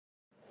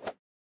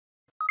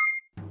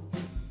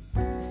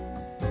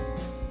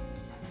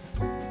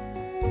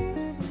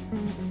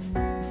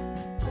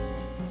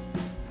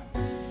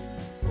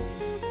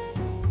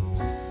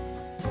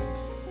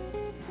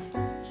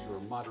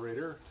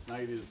order.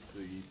 Tonight is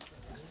the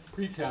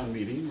pre-town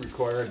meeting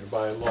required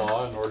by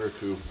law in order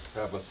to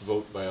have us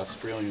vote by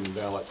Australian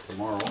ballot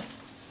tomorrow.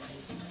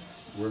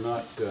 We're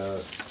not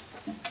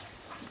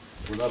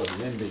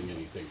amending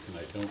anything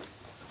tonight.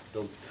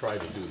 Don't try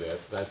to do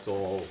that. That's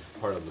all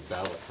part of the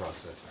ballot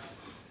process.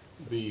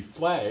 The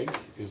flag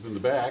is in the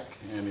back,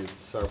 and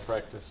it's our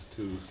practice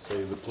to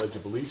say the Pledge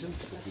of Allegiance.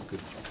 If you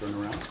could turn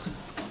around.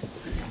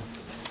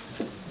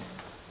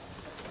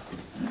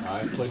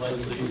 I pledge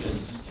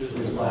allegiance to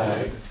the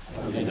flag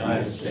of the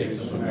United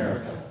States of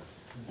America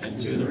and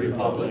to the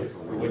republic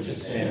for which it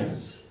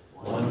stands,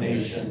 one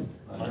nation,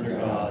 under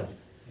God,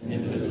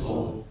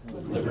 indivisible,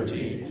 with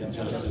liberty and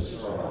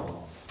justice for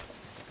all.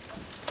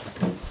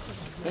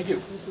 Thank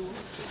you.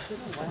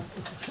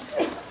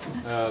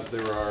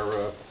 There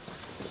are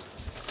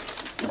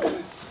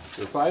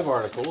 5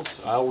 articles.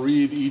 I'll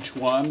read each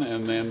one,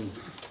 and then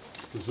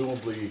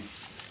presumably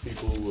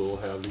people will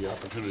have the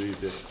opportunity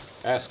to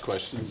ask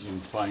questions and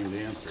find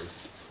answers.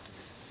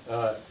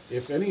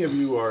 If any of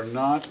you are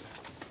not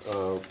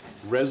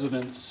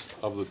residents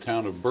of the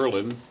town of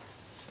Berlin,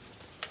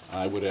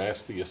 I would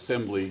ask the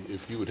assembly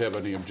if you would have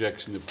any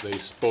objection if they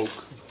spoke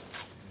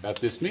at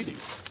this meeting.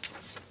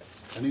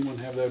 Anyone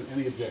have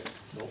any objection?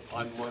 No,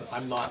 I'm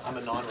not. I'm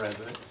a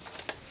non-resident.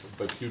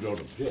 But you don't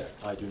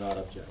object? I do not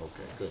object.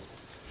 Okay, good.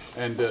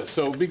 And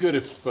so it'd be good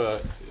if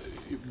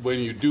when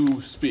you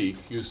do speak,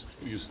 you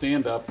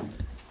stand up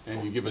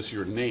and you give us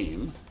your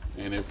name.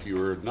 And if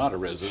you're not a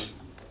resident,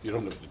 you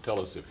don't have to tell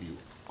us if you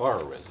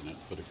are a resident,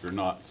 but if you're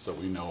not, so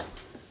we know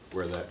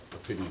where that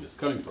opinion is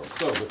coming from.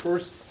 So the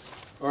first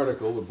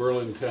article, the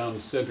Berlin Town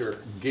Center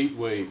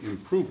Gateway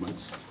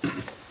Improvements,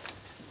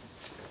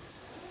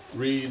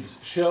 reads,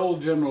 shall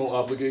general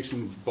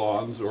obligation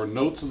bonds or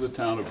notes of the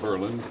town of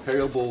Berlin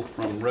payable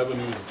from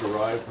revenues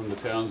derived from the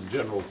town's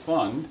general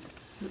fund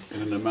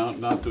in an amount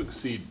not to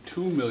exceed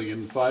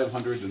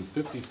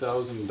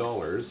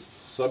 $2,550,000,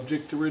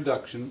 subject to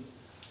reduction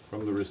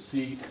from the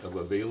receipt of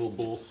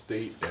available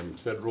state and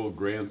federal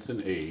grants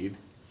and aid,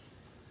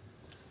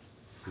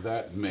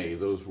 that may,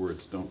 those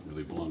words don't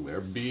really belong there,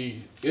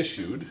 be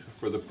issued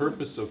for the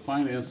purpose of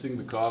financing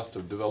the cost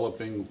of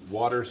developing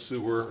water,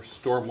 sewer,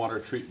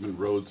 stormwater treatment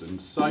roads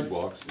and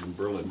sidewalks in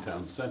Berlin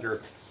Town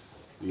Center,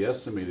 the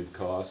estimated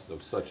cost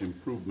of such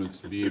improvements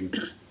being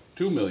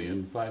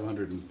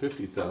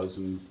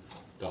 $2,550,000.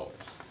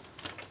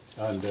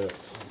 And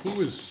who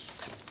is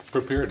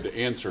prepared to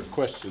answer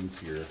questions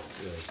here?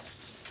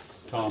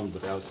 Tom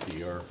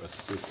Badowski, our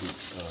assistant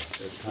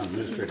town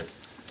administrator.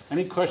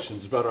 Any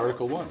questions about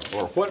Article 1?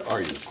 Or what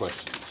are your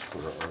questions for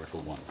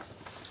Article 1?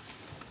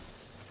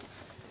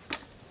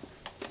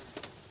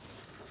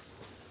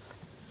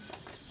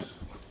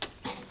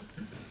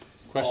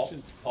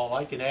 Questions? All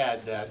I can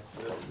add that.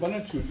 Why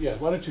don't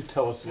you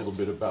tell us a little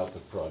bit about the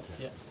project?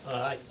 Yeah,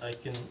 I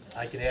can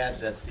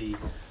add that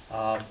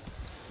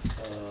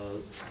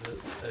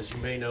as you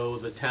may know,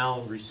 the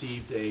town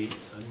received a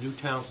new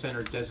town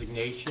center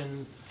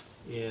designation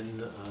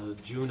in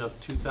June of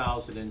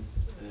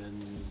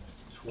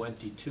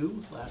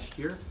 2022, last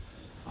year,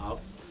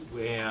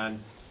 and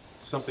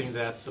something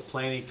that the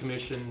Planning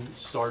Commission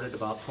started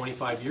about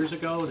 25 years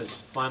ago and has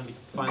finally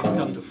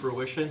come to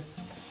fruition.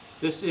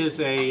 This is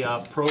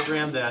a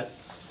program that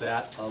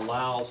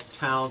allows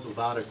towns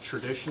without a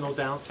traditional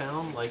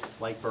downtown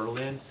like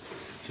Berlin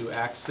to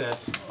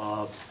access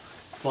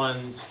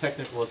funds,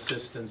 technical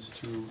assistance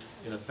to,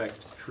 in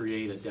effect,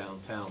 create a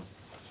downtown.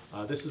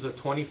 This is a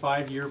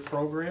 25-year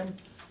program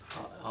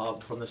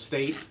from the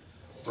state.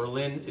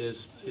 Berlin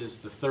is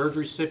the 3rd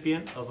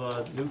recipient of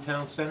a new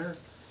town center.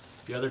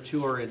 The other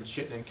 2 are in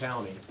Chittenden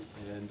County.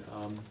 And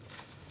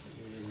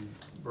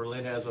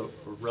Berlin has a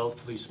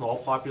relatively small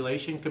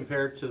population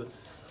compared to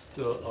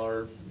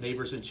our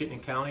neighbors in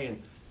Chittenden County, and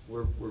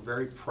we're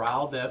very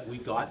proud that we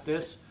got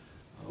this.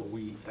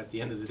 At the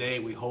end of the day,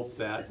 we hope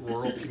that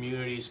rural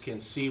communities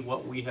can see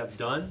what we have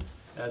done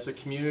as a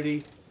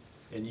community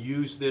and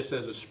use this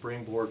as a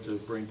springboard to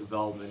bring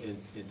development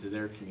into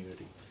their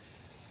community.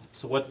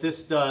 So what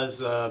this does,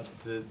 the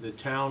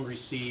town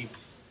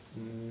received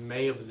in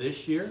May of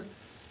this year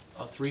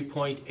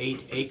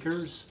 3.8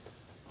 acres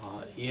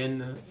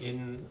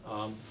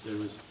there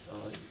was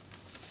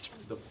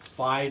the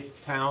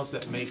 5 towns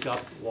that make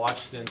up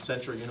Washington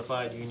Central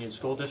Unified Union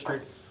School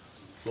District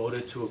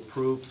voted to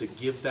approve to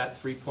give that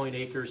 3.8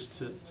 acres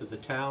to the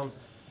town,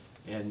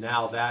 and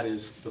now that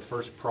is the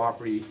first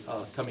property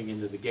coming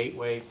into the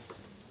gateway.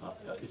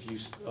 If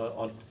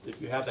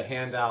you have the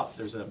handout,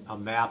 there's a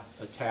map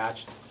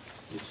attached.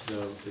 It's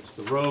the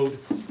road.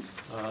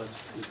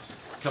 It's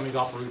coming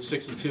off of Route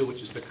 62,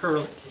 which is the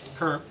current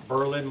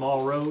Berlin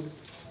Mall Road.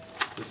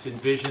 It's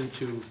envisioned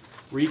to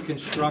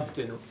reconstruct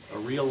and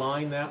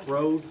realign that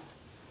road,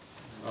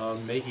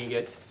 making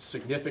it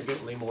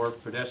significantly more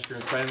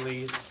pedestrian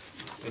friendly.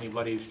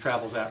 Anybody who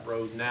travels that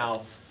road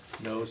now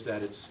knows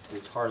that it's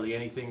hardly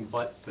anything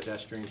but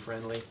pedestrian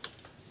friendly.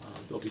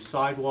 There'll be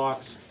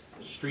sidewalks,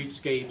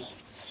 streetscapes,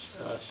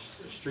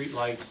 street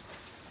lights.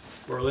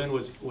 Berlin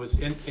was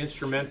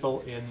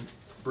instrumental in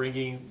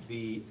bringing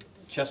the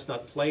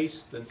Chestnut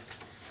Place, the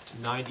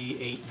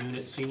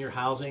 98-unit senior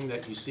housing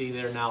that you see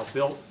there now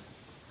built.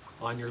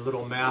 On your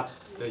little map,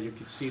 you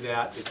can see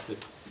that it's the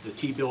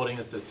T building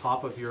at the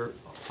top of your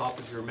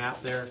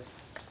map there.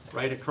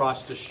 Right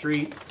across the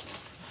street,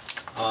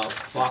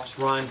 Fox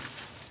Run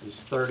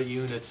is 30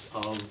 units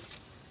of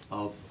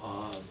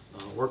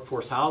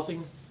workforce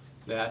housing.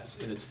 That's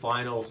in its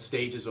final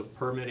stages of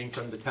permitting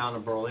from the town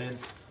of Berlin.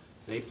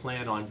 They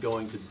plan on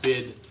going to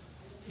bid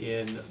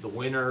in the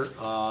winter,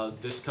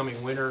 this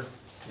coming winter,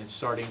 and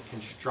starting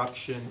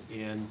construction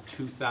in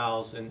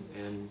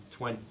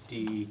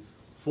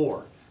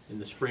 2024, in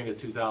the spring of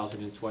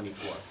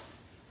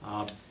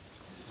 2024.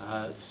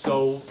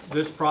 So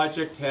this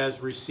project has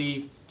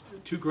received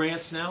 2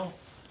 grants now,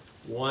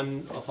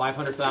 one a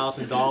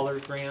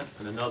 $500,000 grant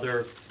and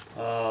another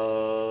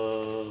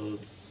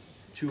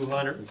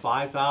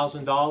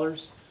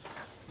 $205,000.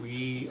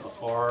 We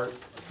are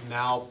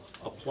now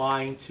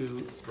applying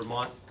to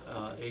Vermont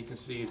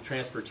Agency of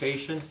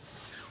Transportation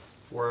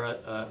for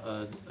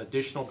an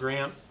additional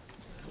grant.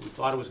 We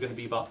thought it was going to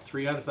be about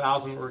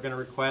 $300,000 we're going to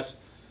request.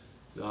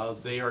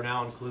 They are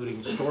now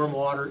including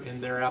stormwater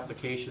in their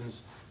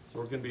applications, so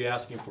we're going to be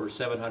asking for a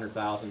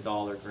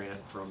 $700,000 grant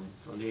from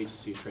the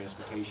Agency of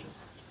Transportation.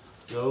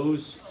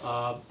 Those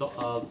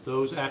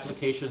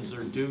applications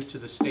are due to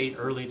the state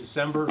early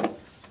December.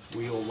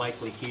 We will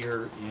likely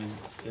hear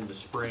in the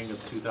spring of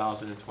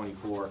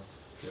 2024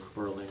 if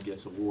Berlin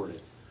gets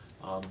awarded.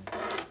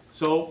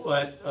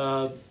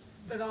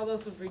 But all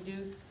those would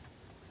reduce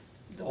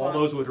the all bond.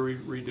 those would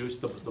reduce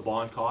the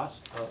bond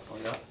cost.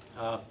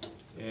 I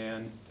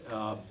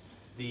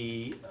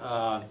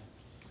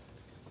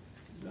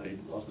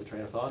lost my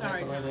train of thought.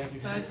 Sorry, Tom,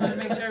 but I just want to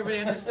make sure everybody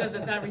understood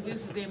that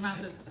reduces the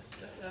amount that's,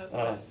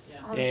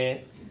 yeah.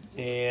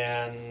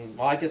 And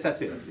well, I guess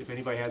that's it. If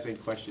anybody has any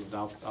questions,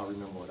 I'll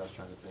remember what I was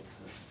trying to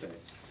say.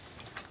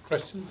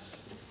 Questions?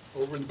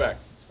 Over in the back.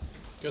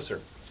 Yes, sir.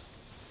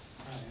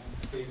 Hi,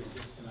 I'm David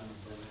Dixon, I'm a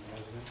Berlin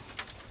resident.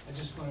 I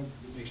just want to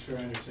make sure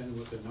I understand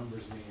what the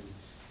numbers mean.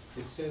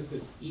 It says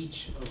that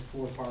each of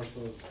 4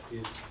 parcels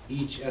is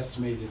each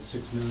estimated at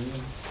 $6 million.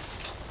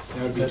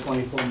 That would be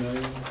 24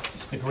 million?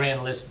 It's the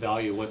grand list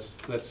value. We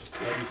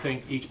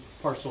think each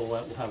parcel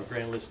will have a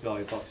grand list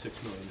value of about $6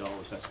 million.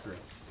 That's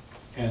correct.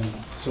 And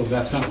so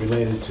that's not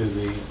related to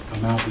the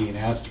amount being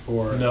asked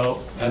for?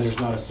 No. And there's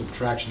not a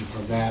subtraction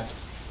from that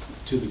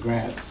to the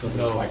grants? So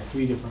there's No. like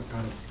 3 different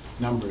kind of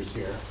numbers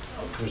here.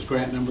 There's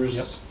grant numbers,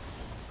 Yep.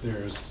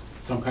 There's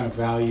some kind of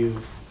value,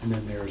 and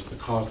then there's the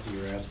cost that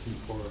you're asking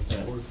for and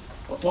support.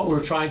 What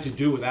we're trying to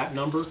do with that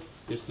number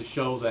is to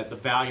show that the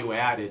value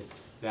added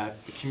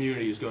that the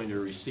community is going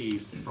to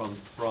receive from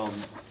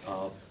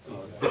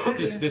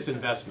this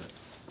investment.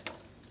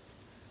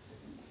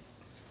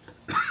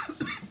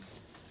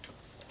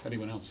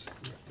 Anyone else?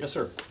 Yes,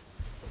 sir.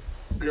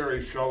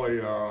 Gary Shelley,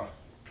 Town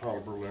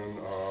of Berlin.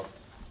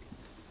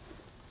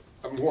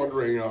 I'm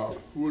wondering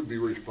who would be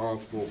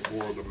responsible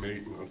for the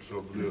maintenance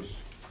of these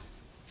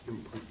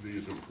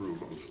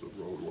improvements, the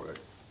roadway?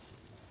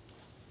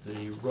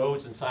 The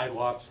roads and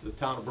sidewalks, the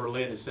town of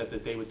Berlin has said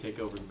that they would take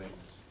over the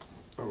maintenance.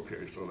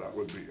 Okay, so that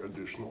would be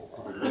additional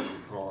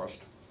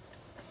cost.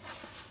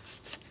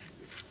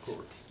 Of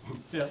course.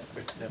 Yeah.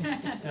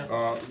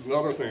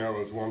 Another thing I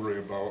was wondering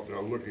about,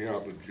 looking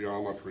at the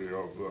geometry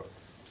of the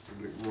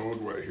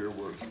roadway here,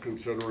 was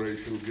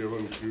consideration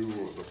given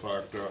to the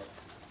fact that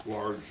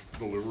large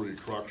delivery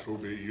trucks will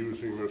be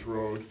using this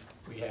road?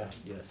 We have,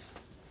 yes.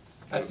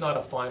 That's not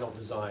a final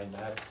design.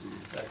 That's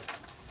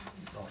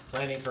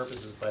planning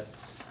purposes, but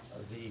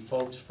the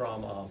folks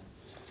from, I'm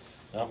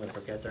going to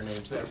forget their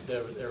names. They're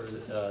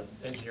an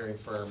engineering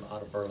firm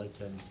out of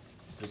Burlington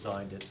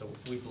designed it, so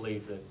we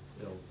believe that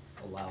it'll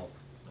allow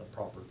a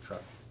proper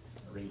truck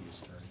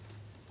radius turn.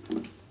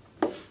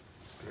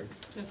 Okay.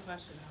 Good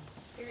question.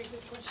 Very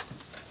good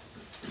questions.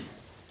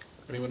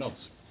 Anyone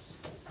else?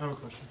 I have a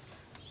question.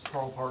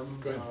 Carl Parton,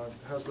 Go ahead.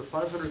 has the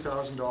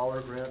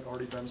 $500,000 grant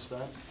already been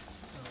spent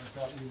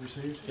that we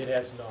received? It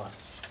has not.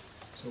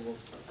 So,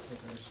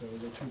 okay, so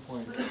the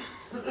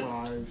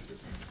 2.5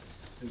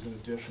 is in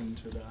addition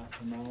to that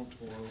amount,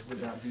 or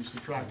would that be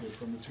subtracted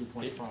from the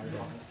 2.5?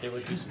 It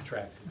would be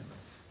subtracted.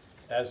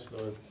 As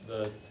the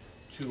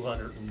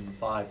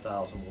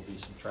 205,000 will be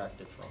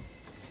subtracted from.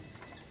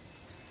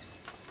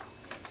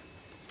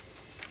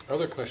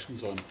 Other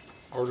questions on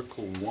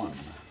Article 1?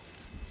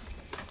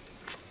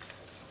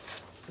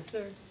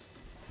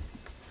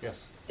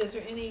 Yes. Is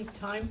there any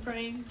time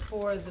frame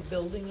for the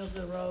building of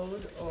the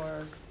road,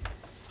 or?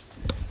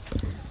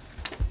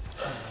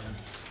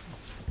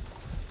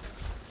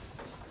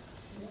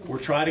 We're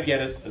trying to get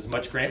as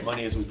much grant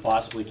money as we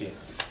possibly can.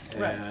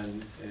 Right.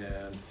 And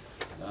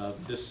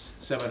this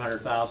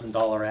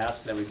 $700,000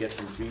 ask that we get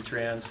from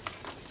V-Trans,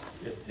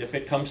 if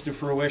it comes to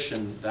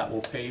fruition, that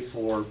will pay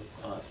for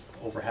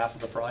over half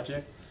of the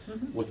project.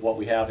 With what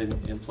we have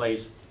in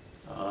place.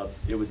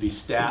 It would be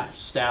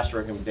staff's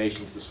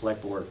recommendation to the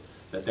select board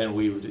that then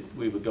we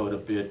would go to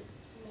bid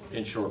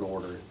in short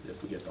order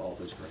if we get all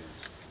those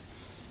grants.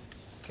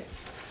 Okay.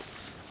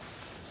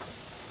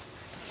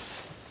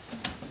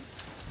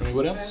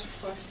 Anyone I have else?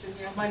 a question,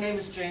 yeah. My name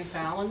is Jane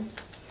Fallon.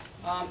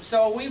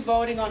 So are we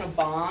voting on a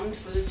bond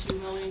for the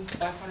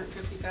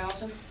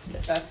 $2,550,000?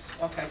 Yes. That's,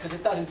 okay, because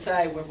it doesn't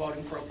say we're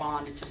voting for a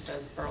bond, it just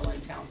says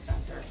Berlin Town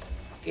Center,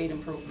 gate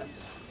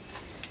improvements.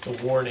 The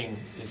warning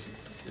is,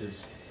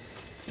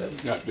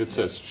 Yeah, it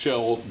says,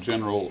 shall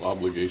general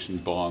obligation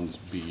bonds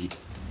be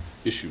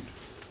issued?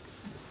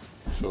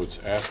 So it's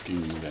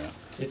asking you that.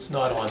 it's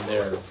not on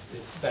there.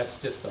 That's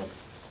just a,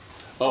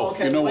 Oh,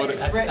 Okay, you know wait, what?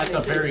 it's that's a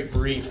very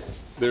brief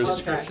There's,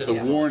 description. the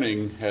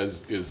warning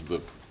is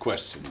the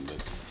question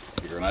that's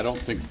here, and I don't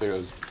think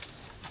there's,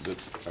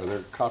 are there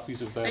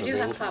copies of that I do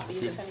available? have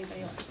copies if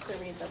anybody wants to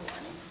read the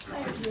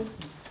warning. Thank you.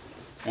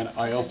 And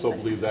I also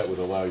believe that would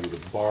allow you to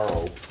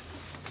borrow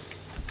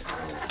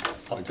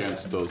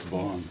against those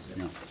bonds,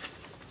 yeah.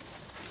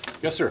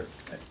 Yes, sir.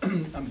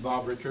 I'm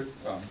Bob Richard,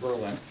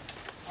 Berlin.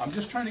 I'm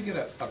just trying to get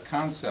a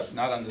concept,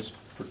 not on this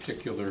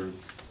particular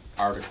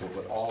article,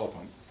 but all of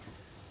them,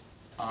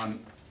 on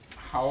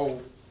how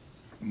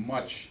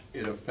much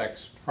it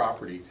affects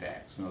property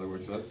tax. In other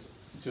words,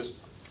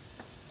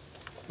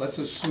 let's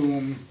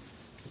assume,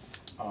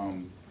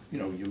 you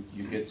know,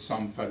 you get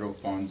some federal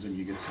funds and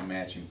you get some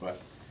matching,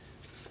 but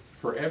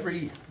for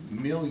every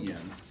million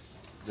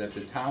that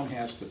the town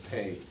has to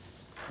pay,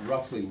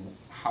 roughly,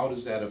 how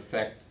does that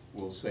affect,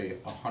 we'll say,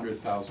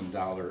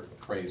 $100,000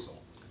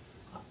 appraisal?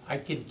 I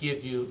could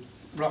give you,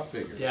 Rough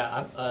figure.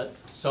 yeah,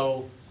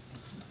 so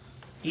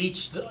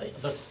each, the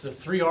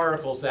three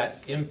articles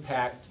that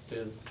impact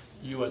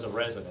you as a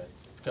resident,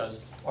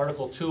 because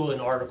Article 2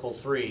 and Article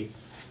 3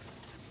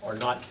 are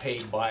not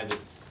paid by the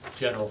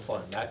general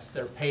fund.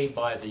 They're paid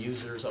by the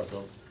users of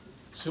the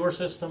sewer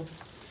system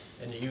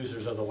and the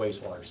users of the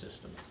wastewater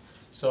system.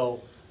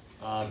 So,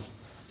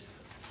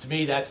 to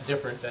me, that's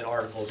different than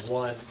Articles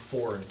 1,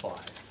 4, and 5.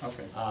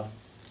 Okay.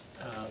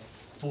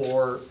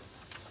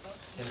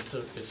 And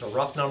it's a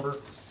rough number,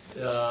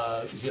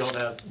 you don't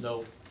have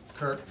no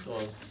current,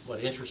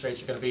 what interest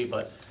rates are gonna be,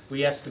 but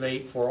we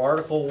estimate for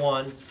Article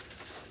 1,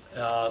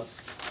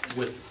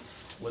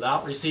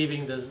 without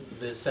receiving the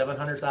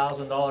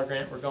 $700,000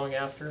 grant we're going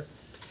after,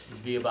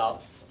 it'd be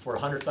about, for a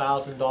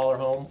 $100,000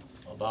 home,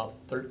 about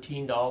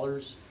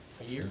 $13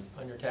 a year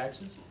on your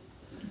taxes.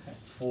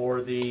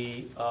 For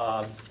the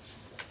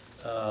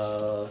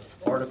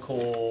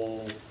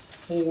Article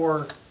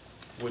 4,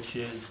 which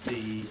is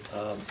the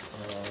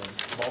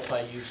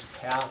multi-use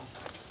path,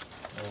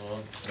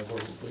 and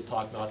we'll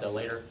talk about that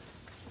later.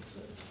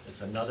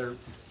 It's another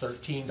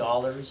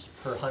 $13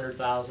 per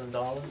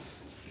 $100,000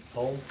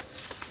 home.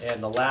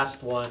 And the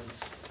last one,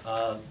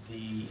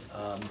 the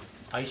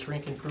ice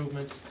rink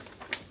improvements,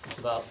 it's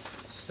about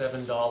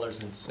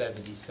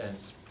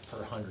 $7.70 per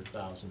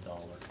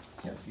 $100,000.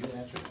 Yeah, you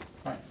answered it.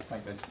 Fine,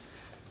 thank you.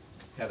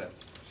 Had to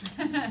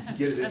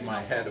get it in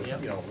my head of,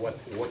 you know, what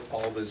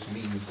all this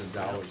means in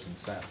dollars and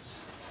cents.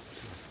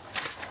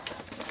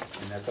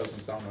 And that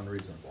doesn't sound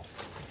unreasonable.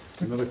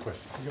 Another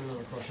question. I got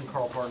another question,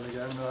 Carl Parton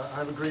again. I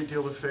have a great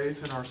deal of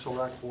faith in our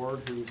select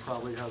board, who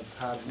probably have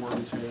had more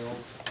detail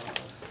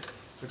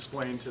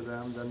explained to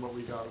them than what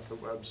we got off the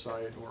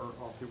website or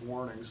off the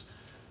warnings.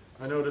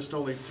 I noticed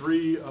only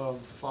 3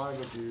 of 5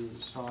 of you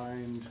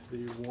signed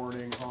the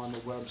warning on the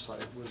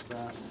website.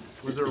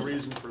 Was there a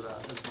reason for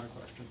that, is my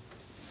question?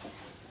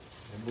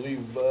 I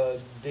believe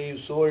Dave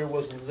Sawyer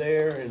wasn't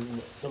there and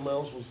someone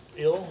else was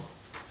ill.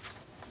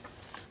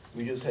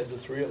 We just had the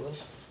 3 of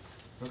us.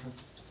 Okay.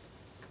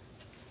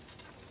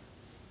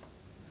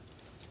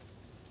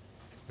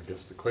 I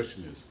guess the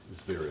question is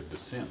there a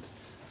dissent?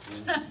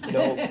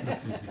 No, Not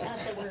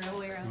that we're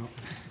aware of.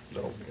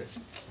 no.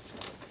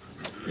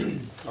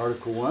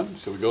 Article 1,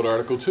 shall we go to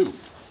Article 2?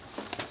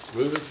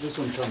 Well, this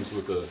one comes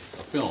with a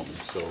film,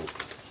 so it'll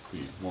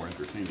be more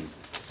entertaining.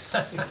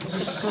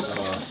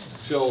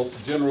 Shall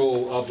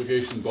general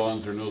obligation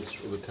bonds or notes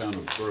for the town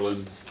of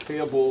Berlin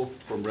payable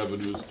from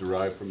revenues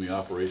derived from the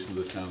operation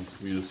of the town's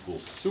municipal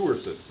sewer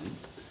system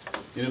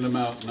in an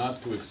amount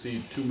not to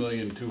exceed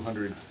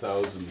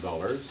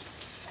 $2,200,000,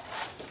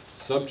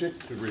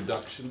 subject to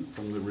reduction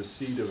from the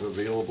receipt of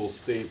available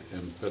state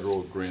and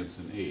federal grants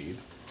and aid,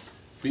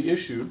 be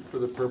issued for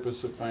the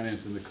purpose of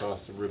financing the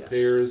cost of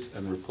repairs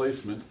and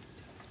replacement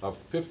of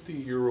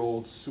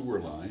 50-year-old sewer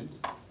lines,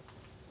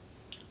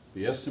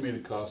 the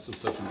estimated cost of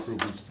such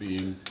improvements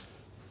being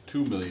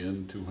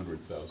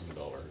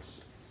 $2,200,000.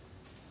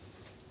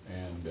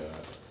 And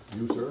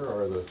you, sir,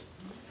 are the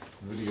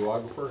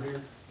videographer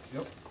here?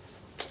 Yep.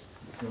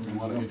 You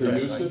want to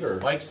introduce it, or?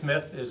 Mike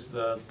Smith is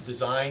the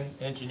design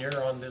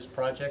engineer on this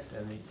project,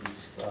 and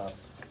he's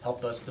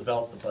helped us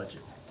develop the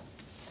budget.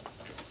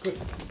 Good.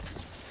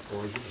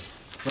 Floor is yours.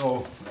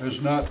 No, as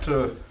not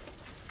to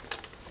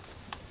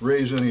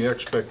raise any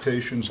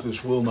expectations,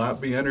 this will not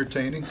be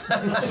entertaining.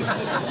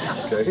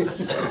 Okay.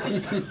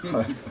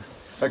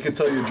 I can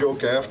tell you a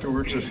joke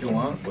afterwards if you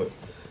want, but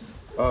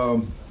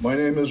my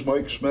name is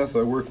Mike Smith.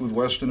 I work with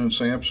Weston and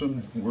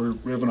Sampson.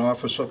 We have an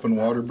office up in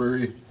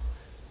Waterbury.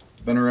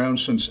 Been around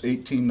since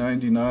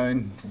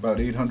 1899, about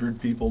 800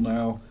 people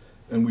now,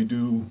 and we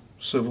do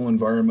civil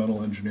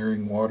environmental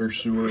engineering, water,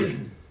 sewer,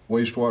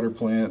 wastewater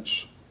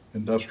plants,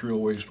 industrial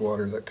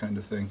wastewater, that kind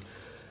of thing.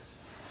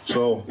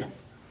 So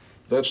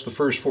that's the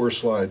first 4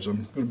 slides.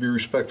 I'm going to be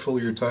respectful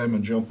of your time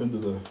and jump into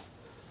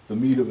the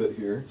meat of it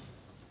here.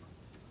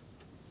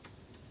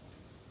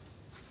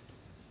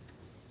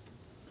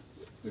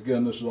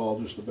 Again, this is all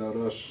just about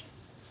us.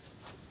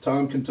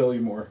 Tom can tell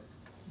you more.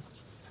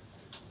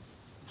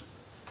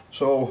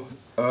 So,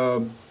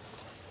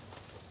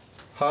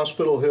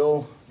 Hospital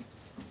Hill,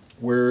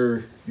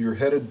 where you're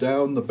headed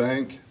down the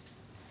bank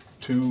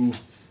to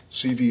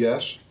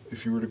CVS,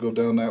 if you were to go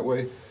down that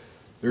way,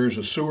 there's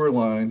a sewer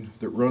line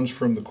that runs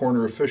from the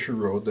corner of Fisher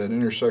Road, that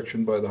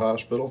intersection by the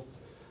hospital,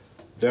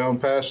 down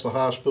past the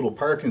hospital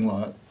parking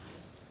lot,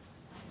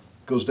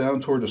 goes down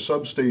toward a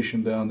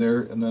substation down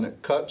there, and then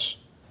it cuts,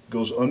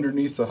 goes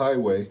underneath the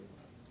highway,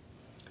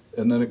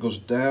 and then it goes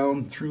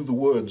down through the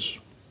woods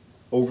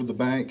over the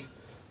bank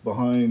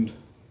behind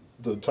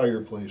the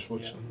tire place.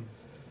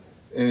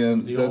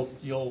 And The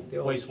old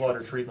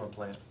wastewater treatment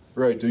plant.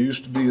 Right, there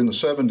used to be in the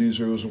 70s,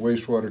 there was a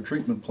wastewater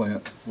treatment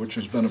plant, which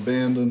has been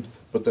abandoned,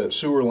 but that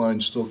sewer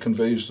line still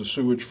conveys the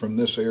sewage from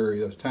this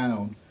area of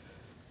town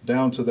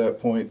down to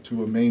that point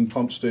to a main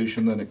pump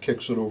station, then it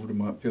kicks it over to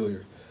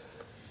Montpelier.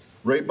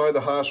 Right by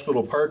the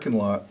hospital parking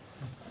lot,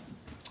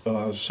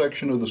 a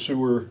section of the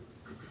sewer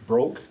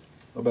broke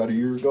about a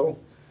year ago,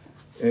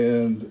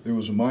 and there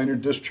was a minor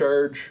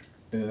discharge,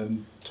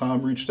 and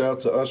Tom reached out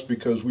to us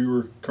because we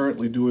were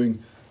currently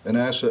doing an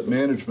asset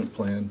management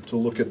plan to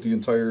look at the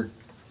entire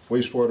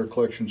wastewater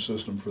collection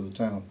system for the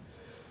town.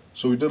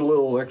 So we did a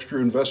little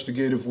extra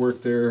investigative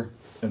work there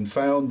and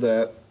found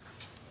that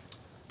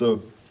the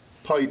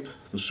pipe,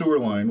 the sewer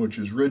line, which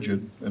is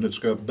rigid, and it's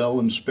got bell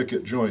and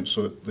spigot joints,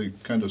 so they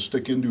kind of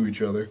stick into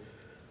each other,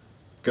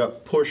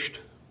 got pushed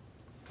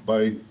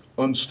by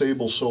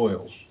unstable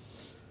soils,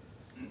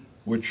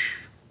 which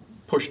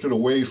pushed it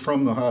away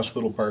from the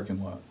hospital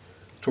parking lot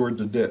toward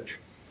the ditch.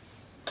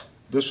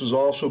 This is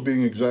also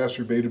being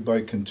exacerbated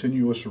by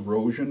continuous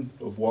erosion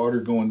of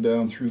water going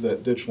down through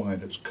that ditch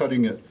line. It's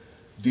cutting it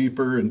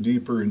deeper and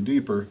deeper and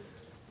deeper,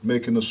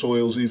 making the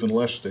soils even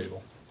less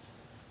stable.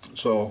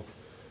 So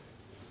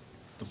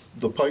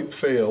the pipe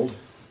failed.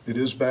 It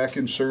is back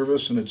in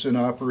service and it's in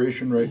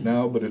operation right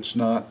now, but it's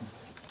not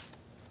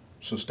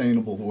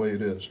sustainable the way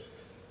it is.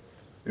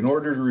 In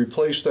order to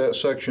replace that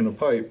section of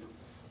pipe,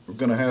 we're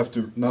going to have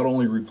to not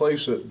only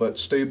replace it, but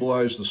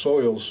stabilize the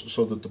soils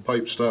so that the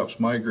pipe stops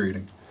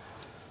migrating.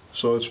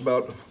 So it's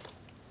about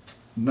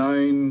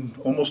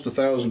almost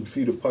 1,000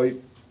 feet of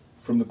pipe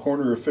from the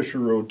corner of Fisher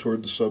Road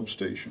toward the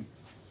substation.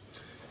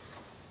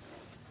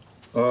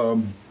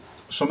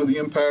 Some of the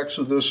impacts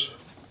of this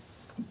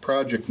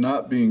project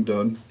not being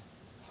done,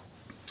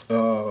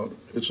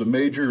 it's a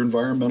major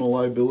environmental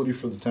liability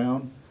for the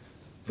town,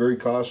 very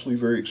costly,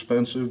 very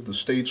expensive. The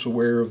state's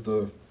aware of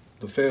the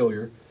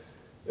failure,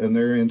 and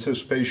their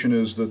anticipation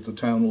is that the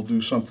town will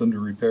do something to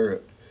repair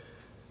it.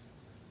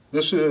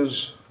 This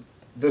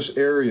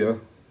area,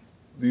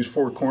 these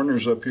 4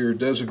 corners up here,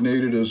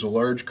 designated as a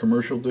large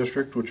commercial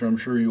district, which I'm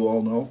sure you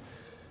all know,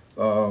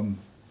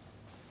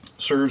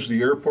 serves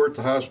the airport,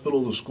 the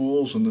hospital, the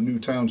schools, and the new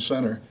town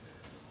center.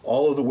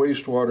 All of the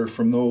wastewater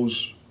from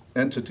those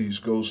entities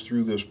goes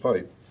through this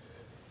pipe,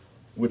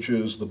 which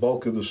is the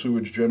bulk of the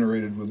sewage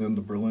generated within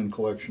the Berlin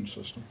collection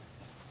system.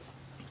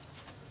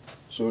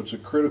 So it's a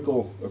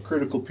critical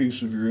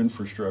piece of your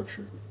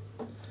infrastructure.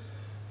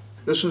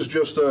 This is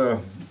just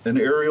an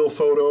aerial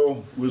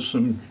photo with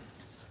some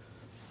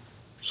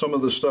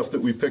of the stuff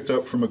that we picked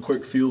up from a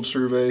quick field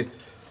survey.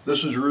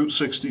 This is Route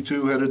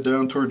 62 headed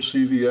down towards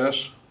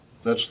CVS.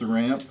 That's the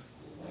ramp.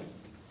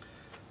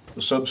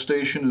 The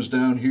substation is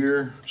down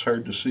here. It's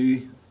hard to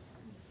see.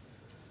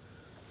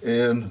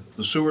 And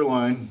the sewer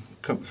line,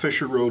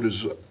 Fisher Road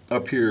is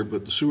up here,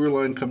 but the sewer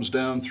line comes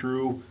down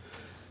through,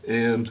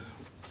 and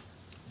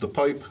the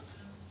pipe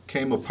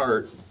came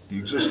apart, the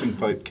existing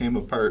pipe came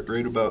apart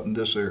right about in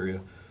this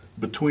area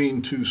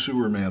between 2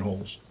 sewer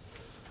manholes.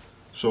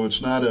 So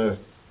it's not a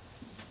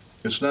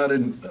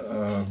matter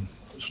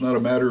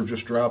of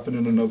just dropping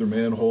in another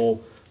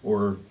manhole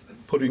or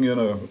putting in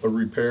a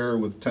repair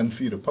with 10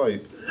 feet of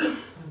pipe.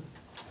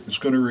 It's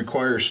going to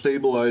require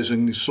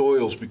stabilizing the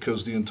soils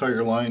because the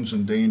entire line's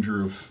in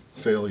danger of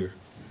failure.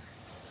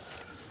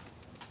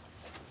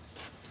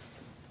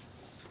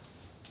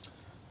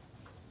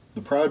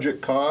 The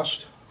project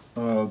cost,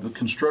 the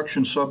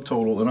construction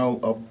subtotal, and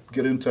I'll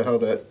get into how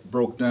that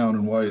broke down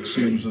and why it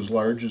seems as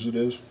large as it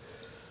is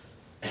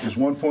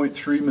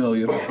 $1.3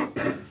 million.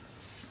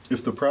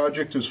 If the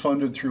project is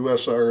funded through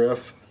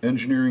SRF,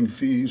 engineering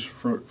fees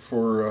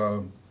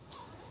for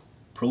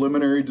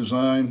preliminary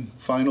design,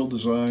 final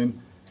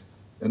design,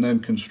 and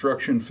then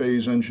construction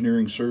phase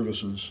engineering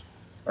services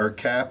are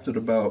capped at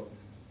about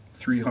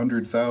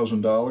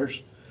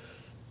 $300,000.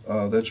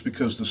 That's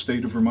because the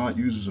state of Vermont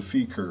uses a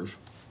fee curve.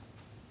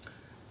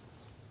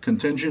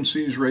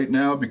 Contingencies right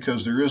now,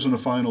 because there isn't a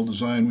final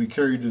design, we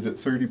carried it at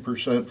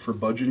 30% for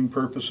budgeting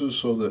purposes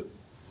so that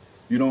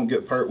you don't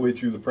get partway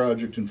through the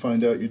project and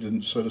find out you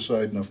didn't set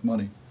aside enough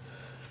money.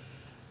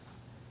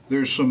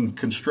 There's some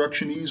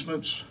construction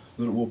easements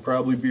that will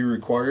probably be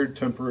required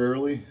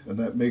temporarily, and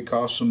that may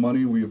cost some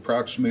money. We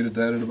approximated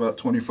that at about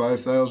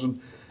 $25,000.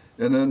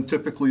 And then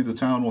typically the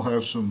town will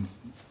have some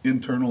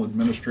internal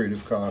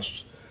administrative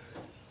costs.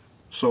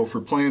 So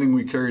for planning,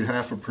 we carried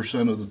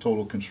 0.5% of the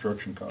total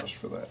construction cost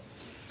for that.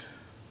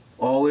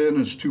 All in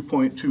is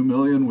 2.2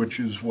 million, which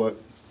is what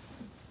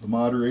the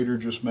moderator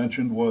just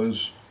mentioned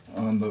was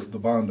on the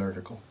bond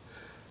article.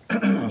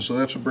 So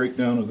that's a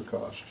breakdown of the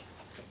cost.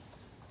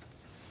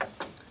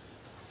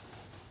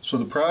 So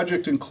the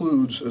project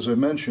includes, as I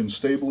mentioned,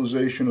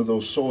 stabilization of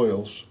those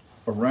soils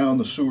around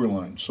the sewer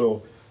line.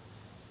 So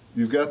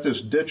you've got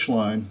this ditch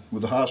line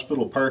with the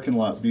hospital parking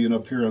lot being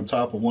up here on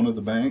top of one of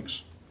the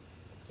banks,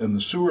 and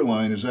the sewer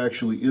line is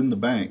actually in the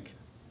bank.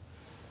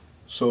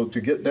 So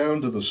to get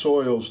down to the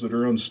soils that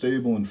are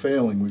unstable and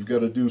failing, we've got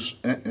to do,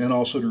 and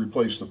also to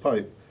replace the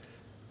pipe,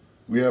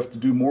 we have to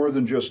do more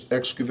than just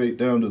excavate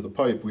down to the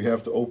pipe. We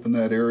have to open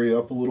that area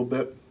up a little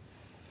bit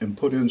and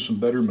put in some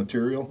better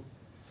material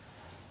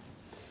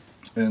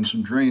and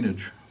some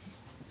drainage.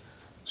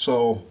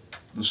 So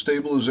the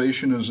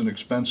stabilization is an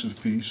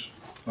expensive piece.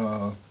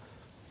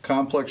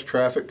 Complex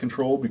traffic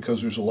control,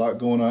 because there's a lot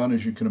going on,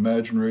 as you can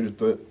imagine, right at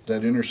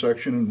that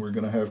intersection, and we're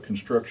going to have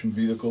construction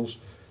vehicles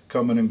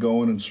coming and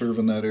going and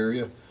serving that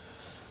area.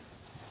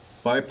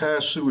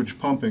 Bypass sewage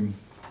pumping,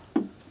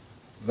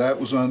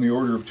 that was on the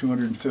order of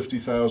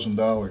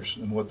 $250,000.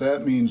 And what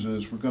that means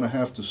is we're going to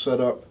have to set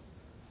up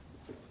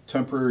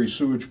temporary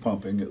sewage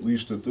pumping, at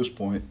least at this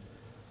point,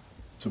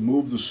 to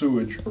move the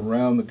sewage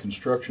around the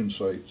construction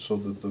site so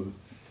that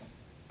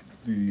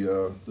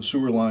the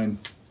sewer line,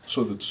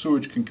 so that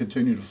sewage can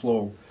continue to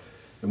flow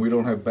and we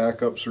don't have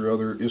backups or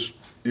other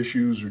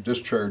issues or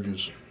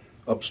discharges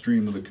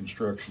upstream of the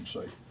construction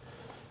site.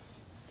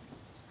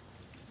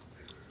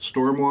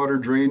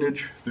 Stormwater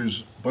drainage,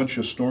 there's a bunch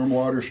of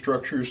stormwater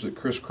structures that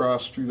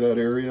crisscross through that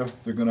area.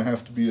 They're going to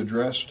have to be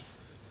addressed.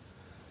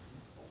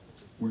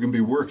 We're going to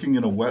be working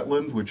in a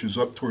wetland, which is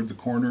up toward the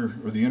corner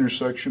or the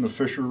intersection of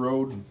Fisher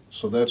Road,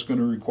 so that's going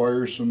to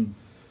require some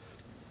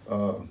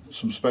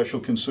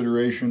special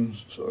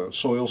considerations,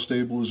 soil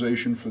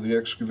stabilization for the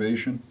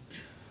excavation.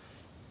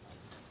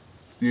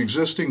 The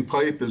existing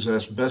pipe is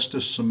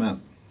asbestos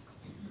cement,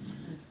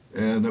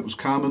 and it was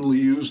commonly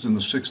used in the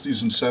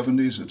 60s and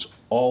 70s. It's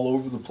all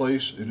over the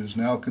place. It is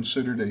now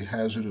considered a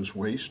hazardous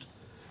waste.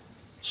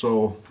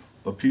 So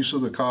a piece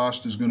of the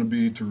cost is going to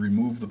be to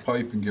remove the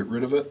pipe and get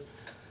rid of it.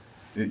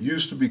 It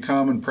used to be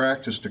common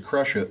practice to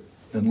crush it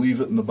and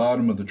leave it in the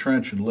bottom of the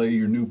trench and lay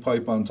your new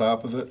pipe on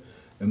top of it.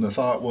 And the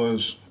thought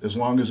was, as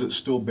long as it's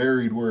still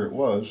buried where it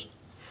was,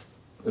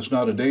 it's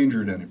not a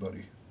danger to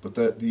anybody. But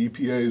that the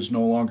EPA is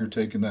no longer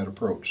taking that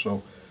approach.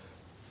 So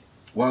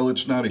while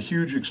it's not a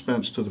huge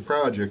expense to the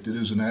project, it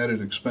is an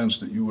added expense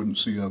that you wouldn't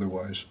see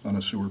otherwise on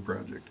a sewer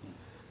project.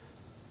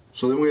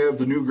 So then we have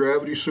the new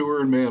gravity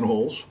sewer and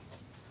manholes.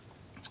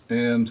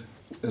 And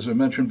as I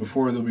mentioned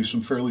before, there'll be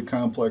some fairly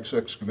complex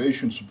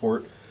excavation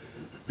support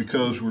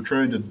because we're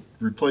trying to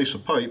replace a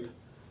pipe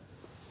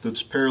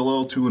that's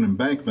parallel to an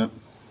embankment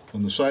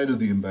on the side of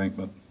the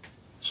embankment.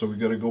 So we've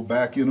got to go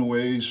back in a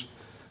ways.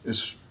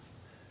 It's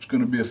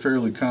going to be a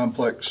fairly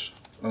complex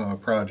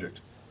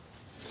project.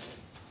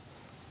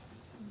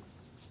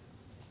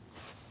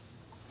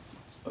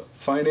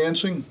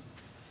 Financing.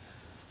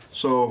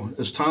 So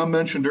as Tom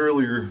mentioned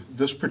earlier,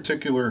 this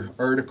particular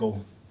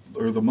article,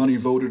 or the money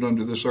voted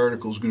under this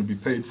article, is going to be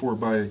paid for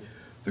by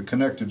the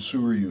connected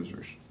sewer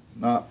users,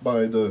 not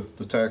by the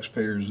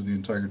taxpayers of the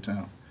entire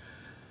town.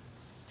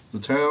 The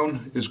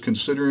town is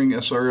considering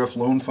SRF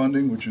loan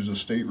funding, which is a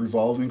state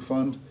revolving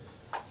fund.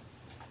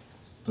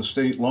 The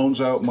state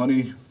loans out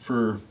money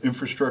for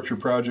infrastructure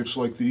projects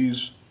like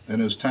these,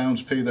 and as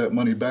towns pay that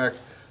money back,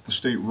 the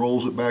state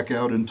rolls it back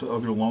out into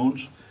other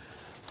loans.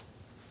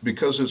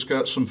 Because it's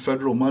got some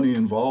federal money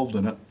involved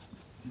in it,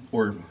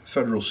 or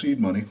federal seed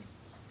money,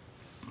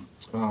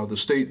 the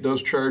state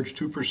does charge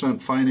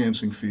 2%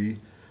 financing fee.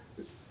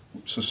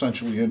 It's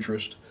essentially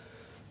interest,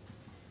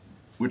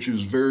 which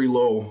is very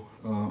low.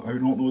 I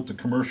don't know what the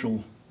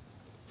commercial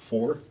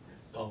for.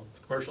 Oh, the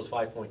commercial's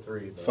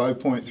 5.3.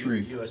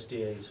 5.3.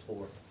 USDA is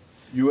 4.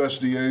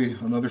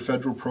 USDA, another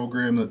federal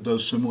program that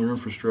does similar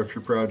infrastructure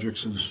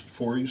projects, is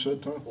 4, you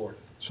said, Tom? 4.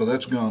 So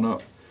that's gone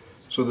up.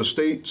 So the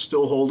state's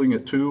still holding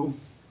at 2.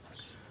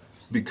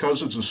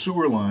 Because it's a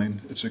sewer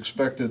line, it's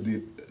expected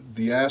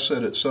the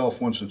asset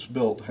itself, once it's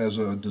built, has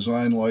a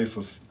design life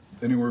of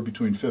anywhere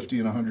between 50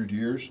 and 100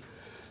 years.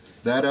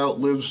 That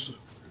outlives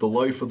the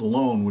life of the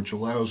loan, which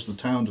allows the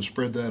town to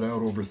spread that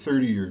out over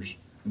 30 years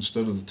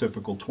instead of the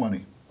typical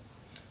 20.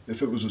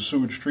 If it was a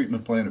sewage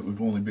treatment plant, it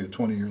would only be a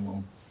 20-year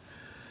loan.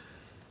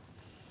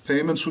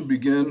 Payments would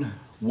begin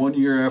 1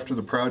 year after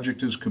the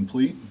project is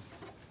complete.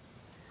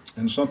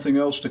 And something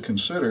else to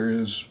consider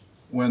is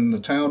when the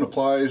town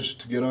applies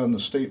to get on the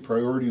state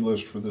priority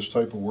list for this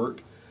type of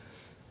work,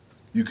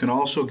 you can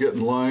also get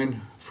in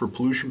line for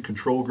pollution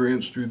control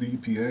grants through the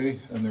EPA,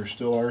 and there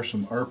still are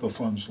some ARPA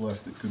funds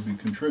left that could be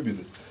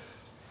contributed,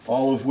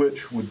 all of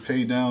which would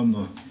pay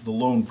down the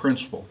loan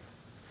principal.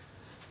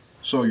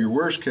 So your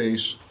worst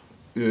case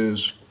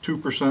is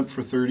 2%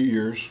 for 30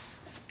 years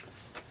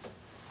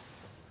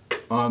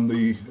on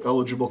the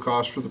eligible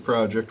cost for the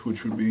project,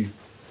 which would be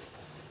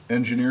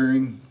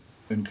engineering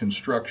and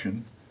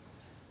construction,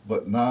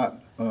 but not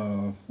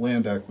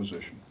land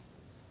acquisition.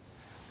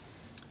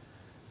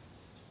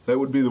 That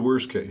would be the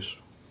worst case,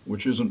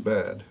 which isn't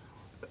bad.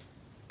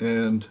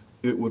 And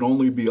it would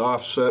only be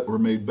offset or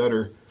made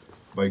better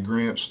by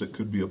grants that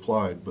could be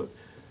applied. But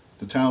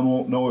the town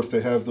won't know if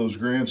they have those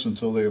grants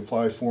until they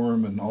apply for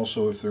them, and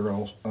also if they're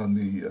all on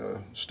the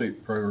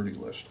state priority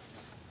list.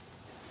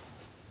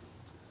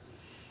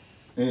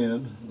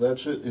 And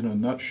that's it in a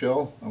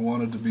nutshell. I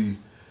wanted to be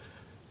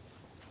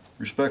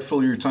respectful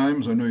of your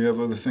times. I know you have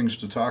other things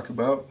to talk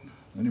about.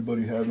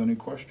 Anybody have any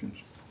questions?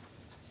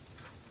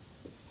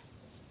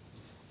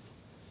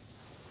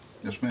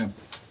 Yes, ma'am.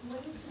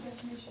 What is the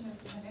definition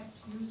of connect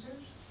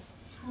users?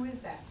 Who is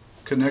that?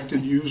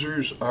 Connected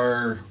users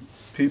are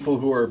people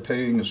who are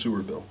paying a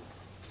sewer bill.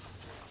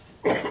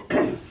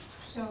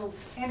 So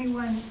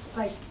anyone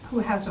like who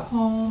has a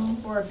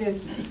home or a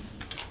business?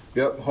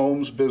 Yep,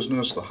 homes,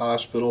 business, the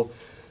hospital.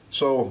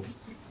 So,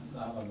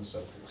 Not on the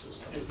septic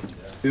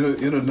system.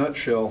 in a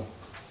nutshell,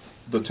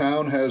 the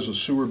town has a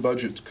sewer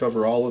budget to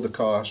cover all of the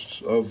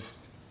costs of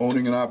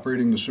owning and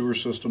operating the sewer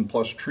system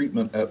plus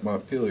treatment at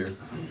Montpelier.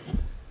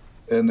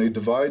 And they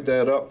divide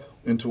that up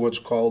into what's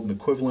called an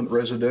equivalent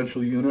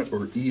residential unit,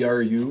 or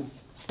ERU,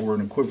 or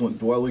an equivalent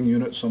dwelling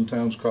unit. Some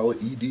towns call it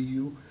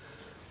EDU.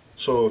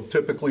 So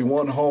typically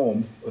one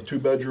home, a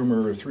 2-bedroom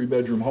or a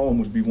 3-bedroom home,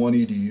 would be one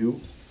EDU.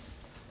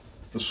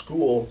 The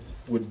school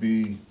would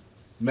be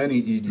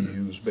many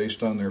EDUs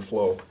based on their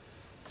flow.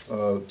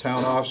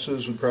 Town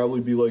offices would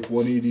probably be like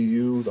one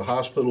EDU. The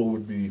hospital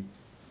would be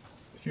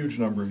a huge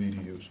number of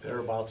EDUs. They're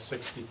about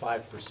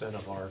 65%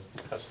 of our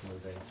customer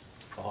base,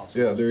 the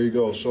hospital. Yeah, there you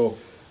go. So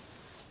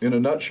in a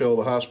nutshell,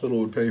 the hospital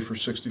would pay for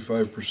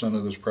 65%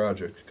 of this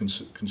project,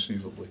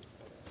 conceivably.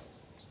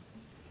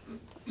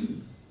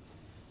 Did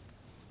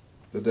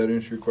that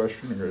answer your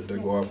question, or did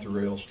I go off the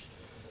rails?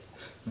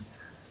 No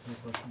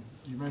question.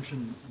 You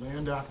mentioned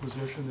land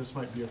acquisition. This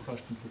might be a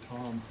question for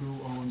Tom. Who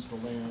owns the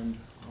land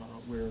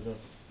where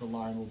the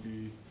line will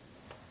be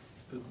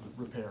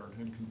repaired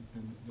and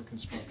the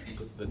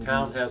construction? The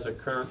town has a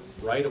current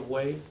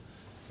right-of-way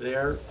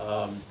there.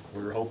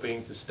 We're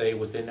hoping to stay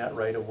within that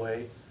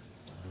right-of-way.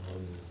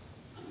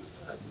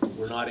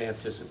 We're not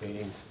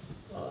anticipating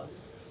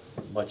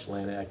much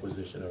land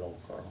acquisition at all,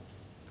 Carl.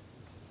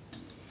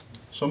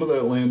 Some of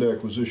that land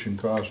acquisition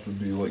cost would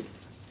be like,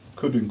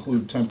 could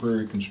include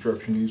temporary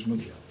construction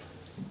easements.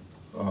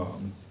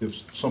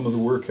 If some of the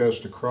work has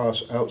to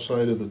cross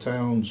outside of the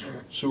town's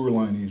sewer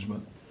line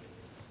easement,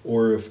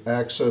 or if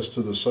access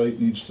to the site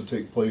needs to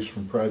take place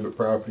from private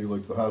property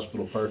like the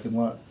hospital parking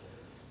lot,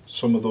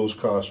 some of those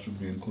costs would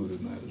be included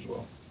in that as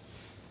well.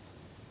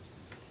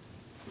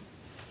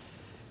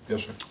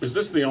 Yes, sir. Is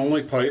this the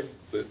only pipe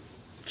that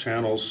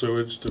channels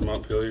sewage to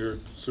Montpelier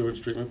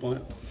sewage treatment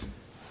plant?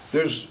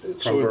 It's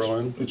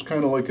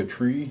kind of like a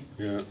tree.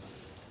 Yeah.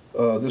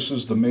 This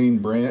is the main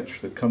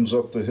branch that comes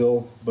up the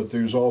hill, but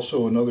there's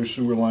also another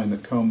sewer line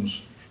that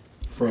comes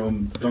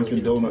from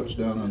Dunkin' Donuts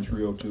down on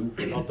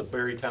 302. Not the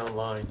Berrytown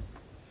line,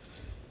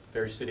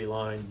 Berry City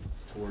line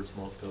towards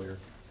Montpelier.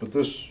 But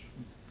this,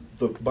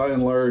 by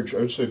and large,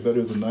 I'd say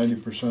better than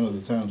 90% of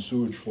the town's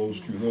sewage flows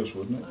through this,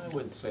 wouldn't it? I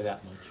wouldn't say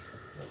that much.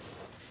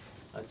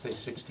 I'd say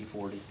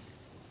 60-40.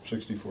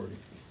 60-40.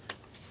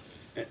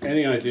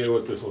 Any idea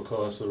what this will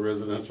cost a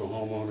residential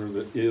homeowner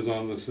that is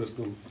on the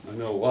system? I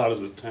know a lot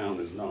of the town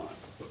is not.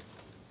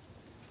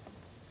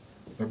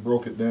 I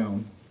broke it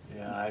down.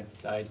 Yeah,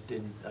 I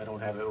don't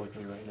have it with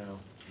me right now.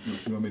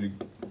 You want me to,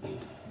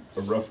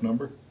 a rough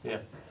number? Yeah.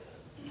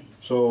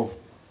 So,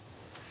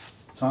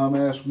 Tom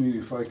asked me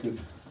if I could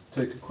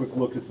take a quick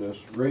look at this.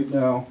 Right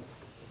now,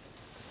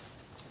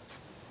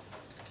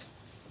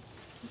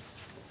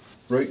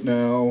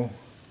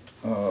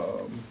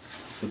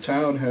 the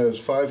town has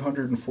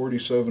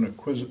 547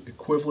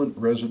 equivalent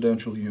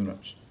residential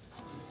units.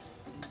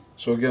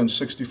 So again,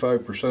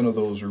 65% of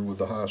those are with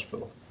the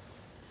hospital.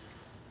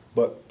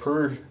 But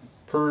per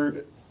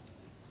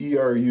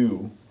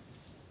ERU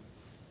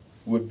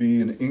would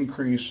be an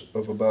increase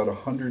of about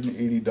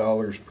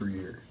 $180 per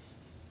year,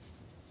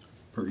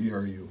 per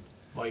ERU.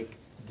 Mike,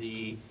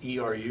 the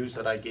ERUs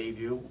that I gave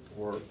you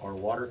were our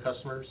water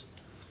customers.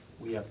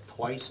 We have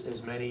twice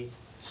as many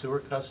sewer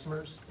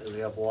customers as we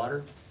have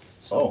water.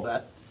 So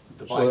that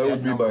divide that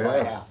would be number by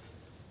by half.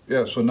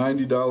 Yeah, so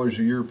 $90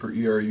 a year per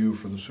ERU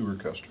for the sewer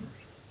customers.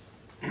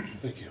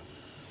 Thank you.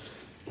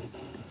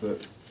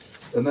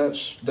 And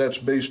that's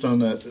based on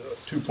that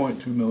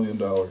 $2.2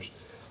 million.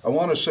 I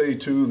want to say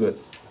too that.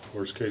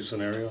 Worst case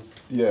scenario?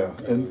 Yeah,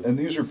 and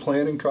these are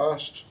planning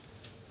costs.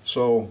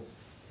 So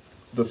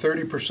the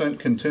 30%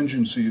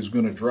 contingency is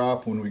going to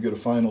drop when we get a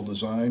final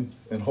design,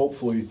 and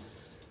hopefully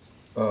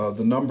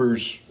the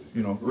numbers,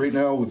 you know, right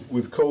now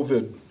with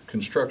COVID,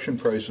 construction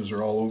prices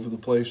are all over the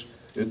place.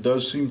 It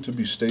does seem to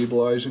be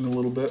stabilizing a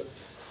little bit,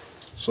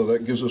 so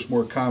that gives us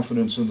more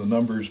confidence in the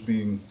numbers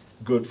being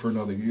good for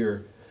another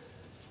year.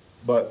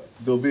 But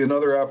there'll be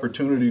another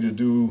opportunity to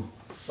do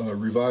a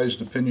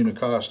revised opinion of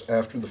cost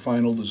after the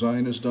final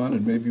design is done,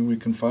 and maybe we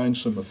can find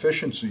some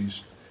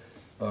efficiencies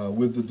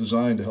with the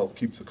design to help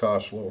keep the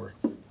costs lower.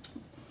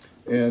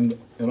 And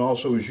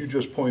also, as you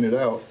just pointed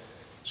out,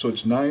 so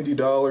it's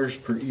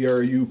 $90 per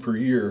ERU per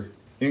year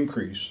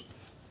increase.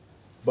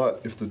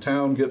 But if the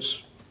town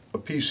gets a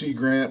PC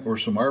grant or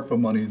some ARPA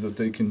money that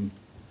they can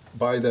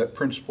buy that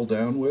principal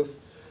down with,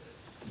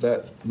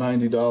 that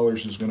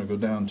 $90 is going to go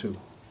down too.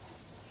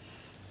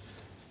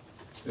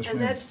 Yes, And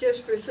ma'am. that's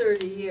just for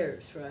 30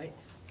 years, right?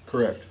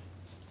 Correct.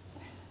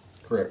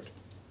 Correct.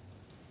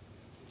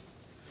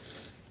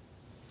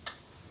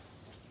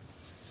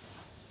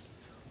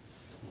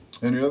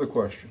 Any other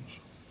questions?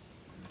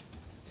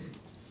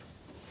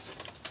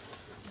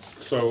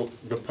 So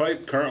the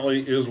pipe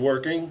currently is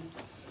working,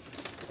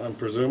 I'm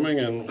presuming,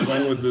 and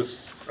when would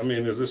this, I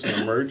mean, is this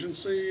an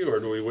emergency, or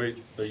do we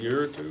wait a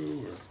year or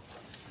two? Or?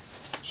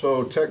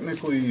 So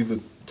technically,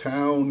 the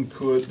town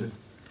could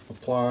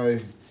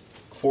apply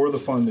for the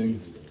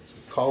funding,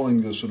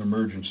 calling this an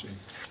emergency.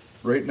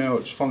 Right now,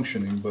 it's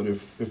functioning, but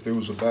if there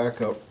was a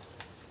backup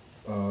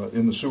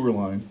in the sewer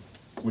line,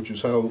 which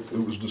is how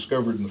it was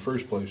discovered in the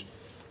first place,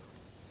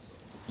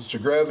 it's a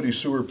gravity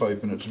sewer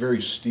pipe and it's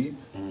very steep,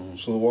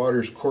 so the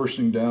water's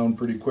coursing down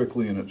pretty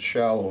quickly and it's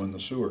shallow in the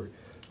sewer.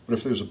 But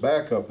if there's a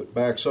backup, it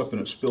backs up and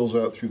it spills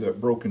out through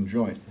that broken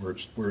joint where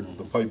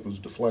the pipe was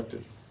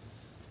deflected.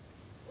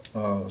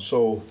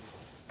 So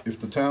if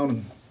the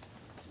town,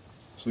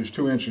 so there's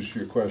two answers to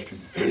your question.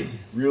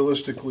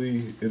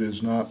 Realistically, it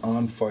is not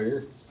on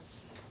fire,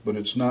 but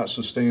it's not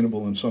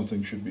sustainable and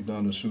something should be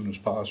done as soon as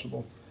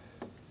possible.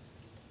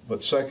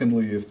 But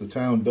secondly, if the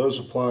town does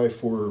apply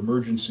for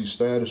emergency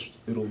status,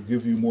 it'll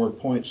give you more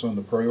points on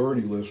the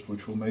priority list,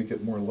 which will make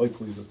it more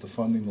likely that the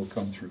funding will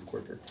come through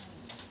quicker.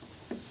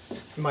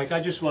 Mike, I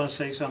just want to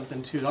say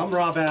something too. I'm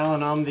Rob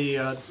Allen. I'm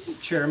the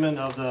chairman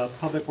of the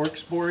Public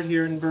Works Board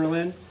here in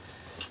Berlin.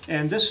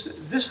 And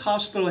this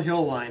Hospital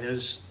Hill line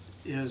is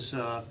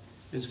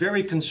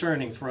very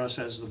concerning for us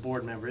as the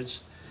board member.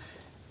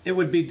 It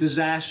would be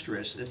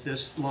disastrous if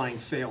this line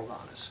failed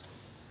on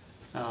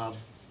us.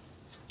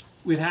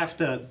 We'd have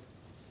to,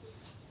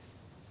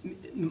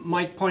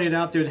 Mike pointed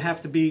out there'd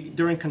have to be,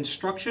 during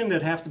construction,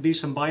 there'd have to be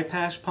some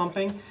bypass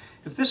pumping.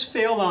 If this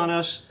failed on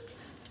us,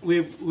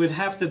 we would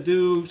have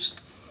to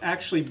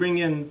actually bring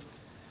in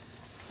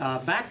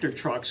Vector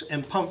trucks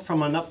and pump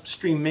from an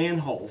upstream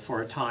manhole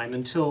for a time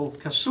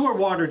because sewer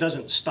water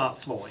doesn't stop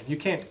flowing. You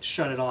can't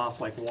shut it off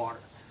like water,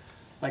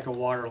 like a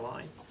water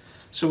line.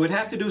 So we'd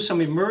have to do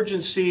some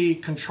emergency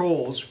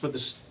controls for the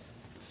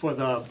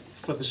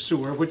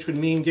sewer, which would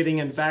mean getting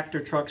in Vector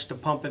trucks to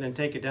pump it and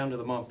take it down to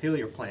the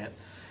Montpelier plant,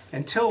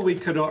 until we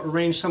could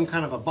arrange some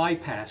kind of a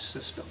bypass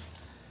system.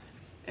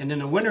 And in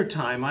the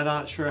wintertime, I'm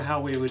not sure how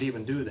we would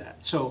even do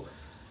that. So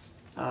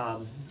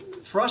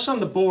for us on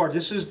the board,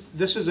 this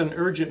is an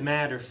urgent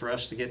matter for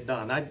us to get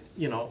done. I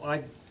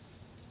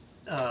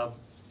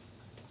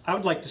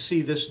would like to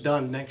see this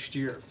done next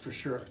year for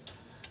sure.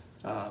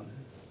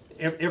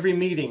 Every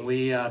meeting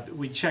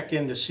we check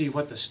in to see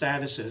what the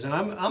status is, and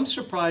I'm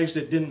surprised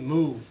it didn't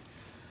move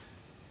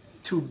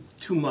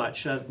too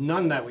much,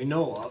 none that we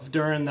know of,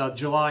 during the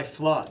July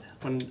flood,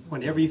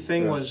 when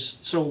everything was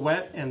so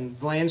wet and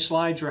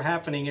landslides were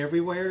happening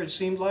everywhere, it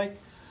seemed like.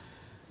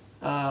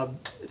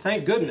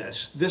 Thank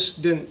goodness this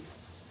didn't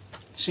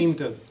seem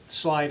to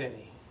slide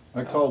any.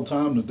 I called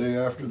Tom the day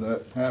after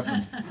that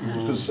happened,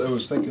 because I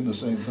was thinking the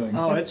same thing.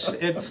 Oh,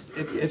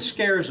 it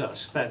scares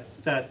us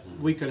that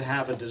we could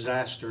have a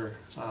disaster.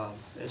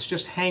 It's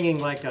just hanging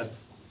like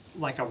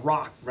a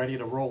rock ready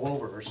to roll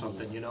over or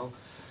something, you know.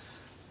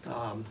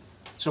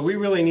 So we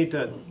really need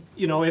to,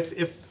 you know,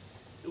 if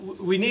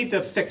we need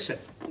to fix it.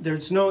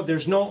 There's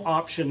no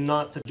option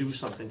not to do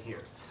something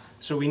here.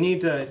 So we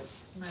need to,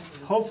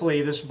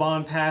 hopefully this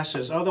bond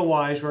passes.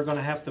 Otherwise,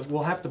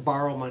 we'll have to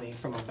borrow money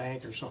from a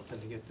bank or something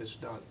to get this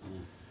done.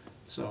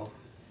 So.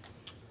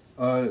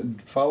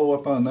 Follow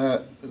up on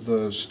that,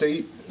 the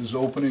state is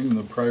opening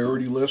the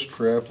priority list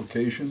for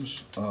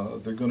applications.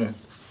 They're going to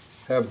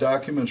have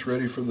documents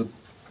ready for the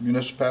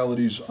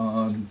municipalities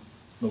on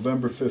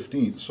November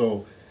 15th.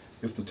 So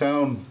if the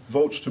town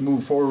votes to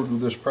move forward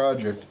with this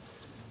project,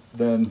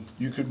 then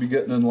you could be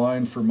getting in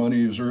line for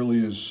money as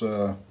early as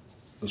the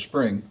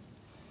spring.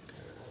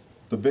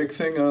 The big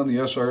thing on the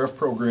SRF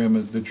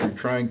program that you're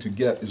trying to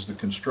get is the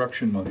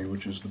construction money,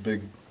 which is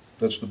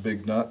that's the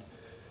big nut.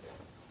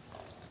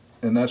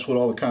 And that's what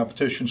all the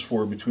competition's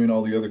for between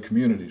all the other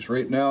communities.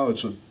 Right now,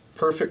 it's a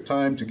perfect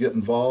time to get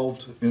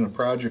involved in a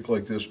project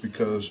like this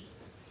because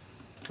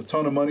a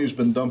ton of money has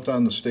been dumped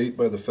on the state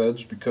by the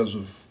feds because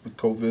of the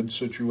COVID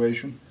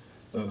situation,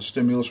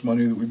 stimulus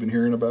money that we've been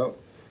hearing about.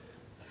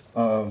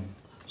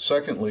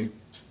 Secondly,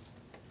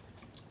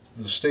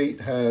 the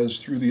state has,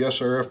 through the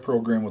SRF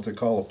program, what they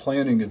call a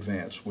planning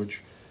advance,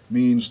 which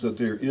means that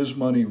there is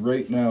money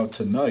right now,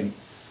 tonight,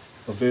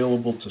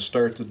 available to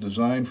start the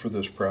design for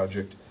this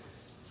project,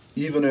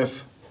 even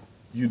if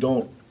you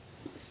don't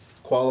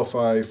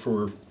qualify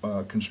for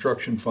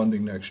construction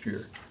funding next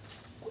year.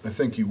 I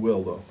think you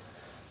will, though.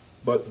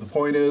 But the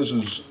point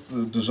is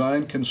the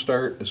design can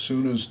start as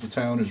soon as the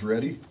town is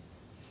ready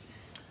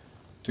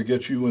to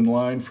get you in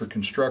line for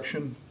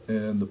construction,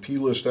 and the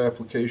P-list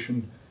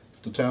application,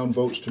 if the town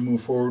votes to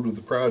move forward with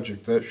the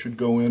project, that should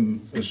go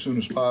in as soon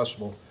as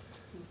possible.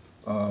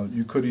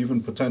 You could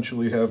even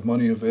potentially have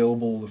money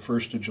available the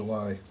 1st of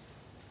July.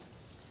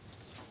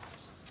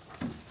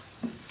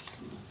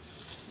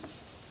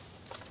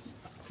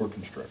 For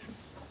construction.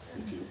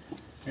 Thank you.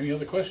 Any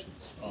other questions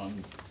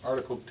on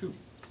Article 2?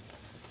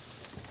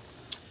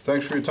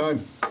 Thanks for your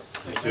time.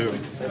 Thank you.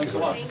 Thanks a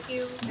lot. Thank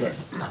you.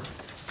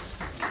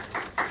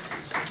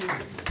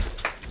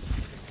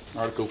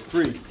 Article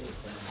 3,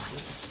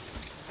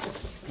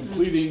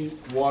 completing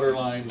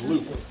waterline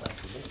loop.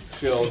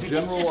 Shall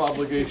general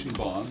obligation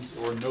bonds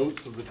or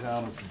notes of the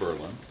town of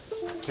Berlin,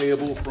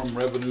 payable from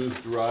revenues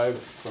derived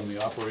from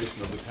the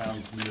operation of the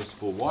town's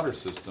municipal water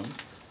system,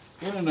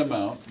 in an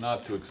amount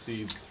not to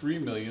exceed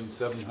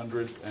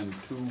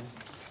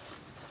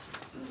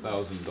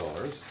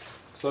 $3,702,000,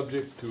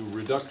 subject to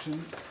reduction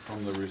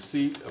from the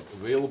receipt of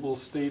available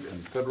state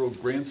and federal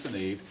grants and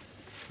aid,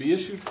 be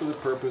issued for the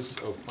purpose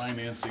of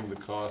financing the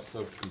cost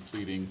of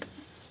completing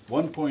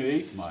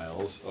 1.8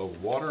 miles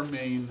of water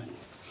main,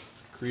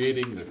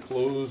 creating the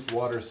closed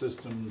water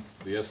system,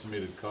 the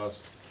estimated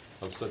cost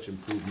of such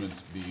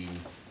improvements being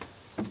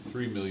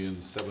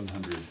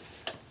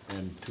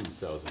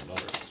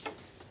 $3,702,000.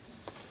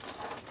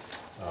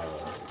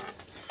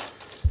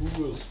 Who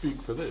will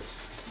speak for this?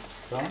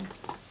 Tom?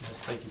 Yes,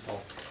 thank you,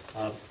 Paul.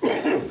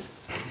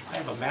 I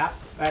have a map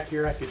back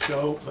here I could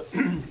show, but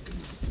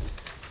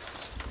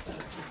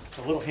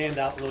the little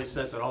handout really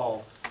says it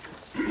all.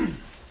 The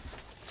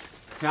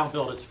town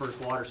built its first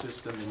water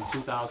system in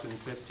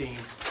 2015.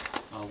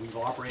 We've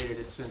operated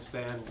it since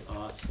then.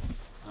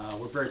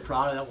 We're very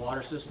proud of that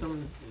water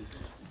system.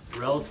 It's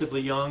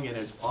relatively young and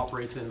it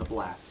operates in the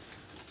black.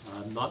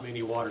 Not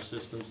many water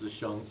systems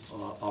this young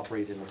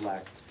operate in the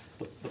black.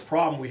 The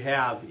problem we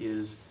have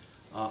is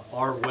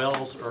our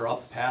wells are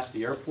up past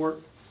the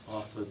airport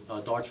off the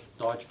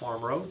Dodge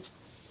Farm Road.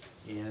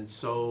 And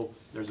so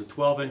there's a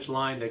 12-inch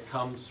line that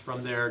comes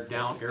from there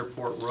down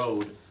Airport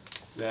Road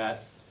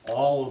that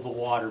all of the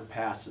water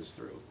passes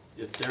through.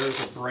 If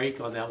there's a break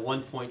on that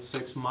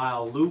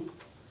 1.6-mile loop,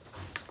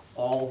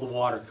 all the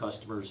water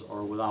customers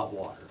are without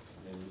water.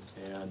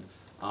 And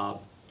a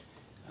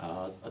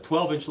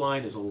 12-inch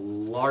line is a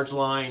large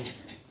line,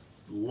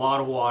 a lot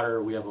of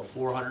water. We have a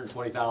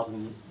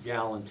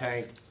 420,000-gallon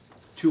tank.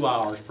 2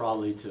 hours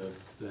probably to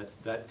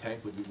that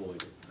tank would be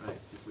voided, right,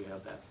 if we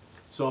have that.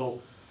 So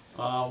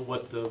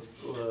what the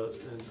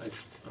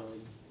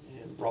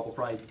and Rob will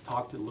probably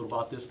talk a little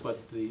about this, but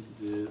the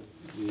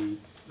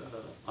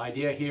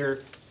idea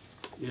here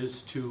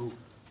is to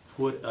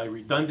put a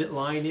redundant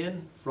line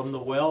in from the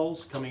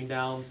wells coming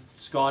down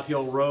Scott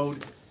Hill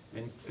Road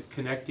and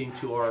connecting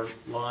to our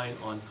line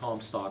on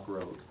Comstock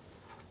Road.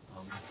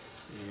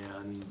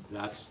 And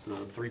that's the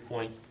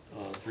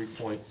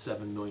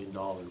 $3.7 million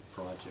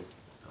project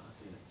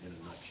in a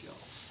nutshell.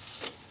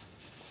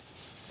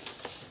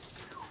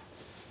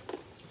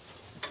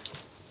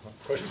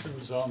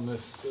 Questions on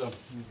this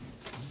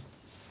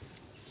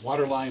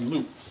water line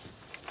loop?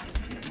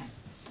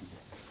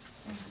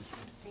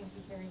 Thank you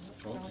very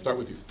much. Well, start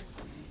with you.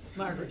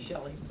 Margaret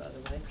Shelley, by the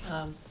way.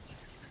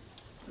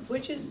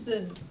 Which is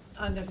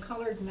on the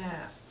colored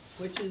map,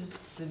 which is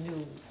the new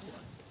one?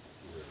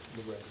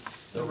 The red.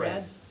 The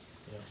red?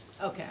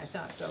 Yeah. Okay, I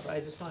thought so, but I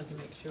just wanted to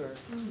make sure.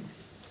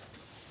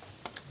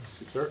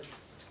 Sir?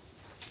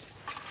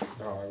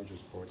 No, I was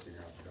just pointing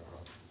out.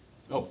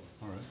 Oh,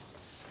 all right.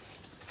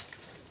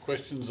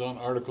 Questions on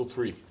Article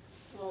 3?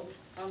 Well,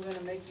 I'm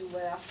gonna make you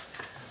laugh.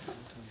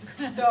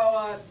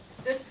 So,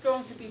 this is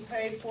going to be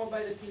paid for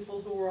by the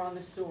people who are on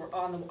the sewer,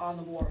 on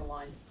the water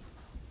line,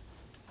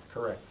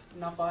 Correct,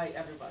 not by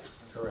everybody.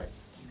 correct.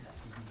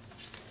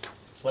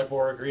 Select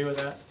Board agree with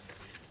that?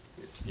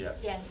 Yes.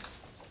 Yes.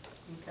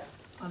 Okay.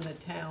 On the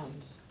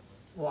town's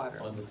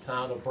water. On the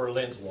town of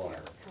Berlin's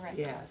water, Correct.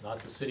 Yes,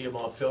 not the city of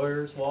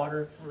Montpelier's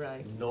water,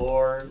 right.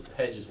 nor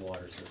Hedges'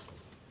 water system,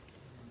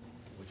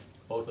 which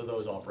both of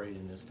those operate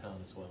in this town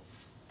as well.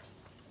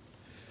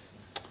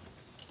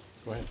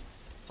 Go ahead.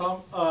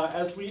 Tom,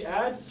 as we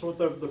add, so with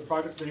the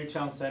project for the new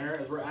town center,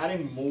 as we're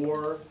adding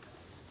more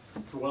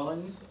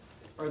dwellings,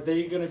 are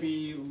they gonna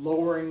be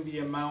lowering the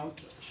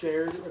amount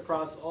shared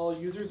across all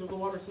users of the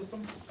water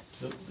system?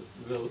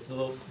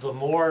 The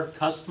more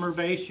customer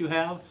base you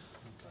have,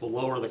 the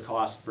lower the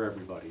cost for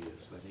everybody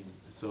is. I mean,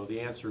 so the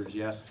answer is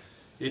yes.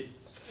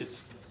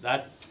 It's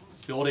that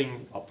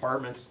building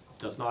apartments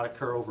does not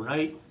occur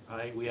overnight,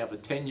 right? We have a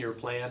 10-year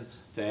plan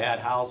to add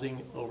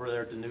housing over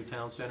there at the new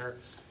town center.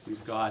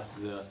 We've got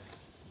the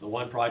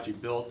one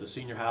project built, the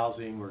senior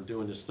housing, we're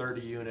doing this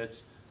 30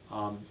 units.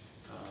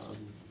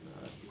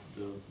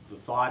 The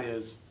thought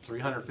is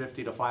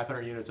 350 to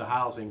 500 units of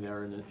housing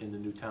there in the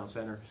new town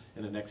center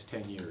in the next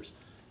 10 years.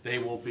 They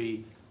will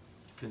be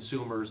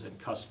consumers and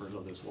customers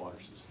of this water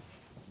system.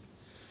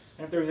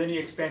 And if there's any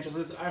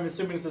expansions, I'm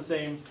assuming it's the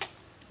same,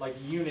 like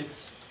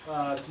units,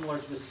 similar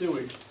to the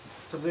sewage.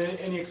 So if there's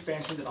any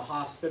expansion to the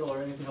hospital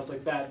or anything else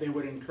like that, they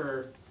would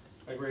incur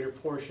a greater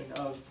portion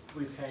of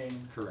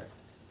repaying. Correct.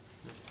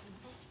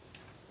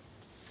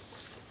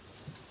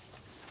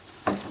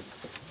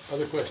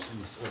 Other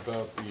questions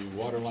about the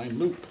waterline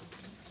loop?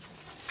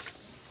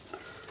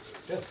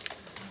 Yes.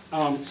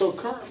 So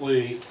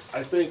currently,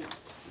 I think,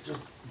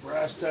 just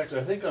brass tacks,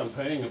 I think I'm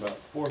paying about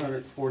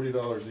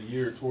 $440 a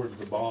year towards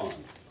the bond.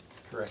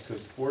 Correct.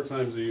 Because 4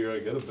 times a year I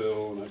get a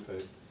bill and I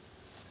pay.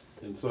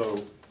 And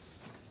so,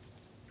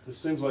 this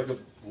seems like a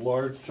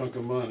large chunk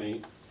of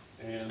money,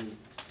 and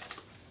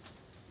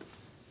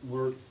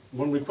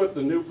when we put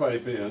the new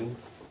pipe in,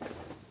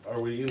 are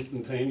we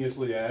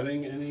instantaneously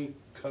adding any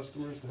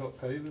customers to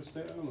help pay this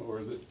down, or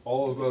is it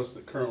all of us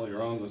that currently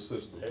are on the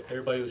system?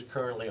 Everybody who's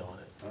currently on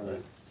it. All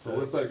right, so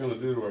what's that gonna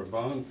do to our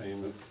bond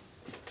payments?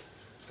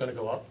 It's gonna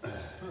go up.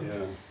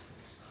 Yeah,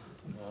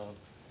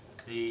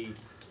 The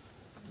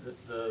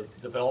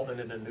development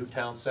in the new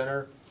town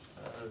center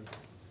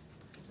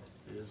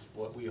is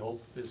what we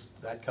hope is,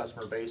 that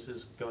customer base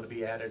is going to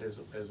be added as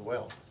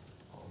well.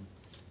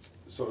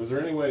 so is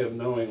there any way of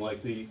knowing,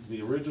 like the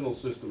original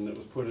system that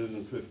was put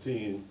in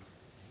 15,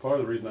 part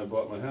of the reason I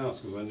bought my house,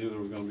 because I knew there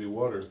was gonna be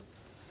water.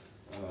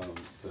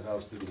 The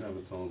house didn't have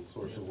its own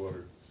source of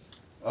water.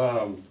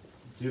 Do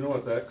you know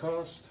what that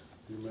cost?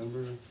 Do you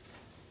remember?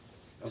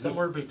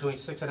 Somewhere between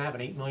 $6.5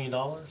 and $8 million.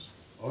 Oh,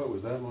 it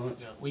was that much?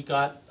 We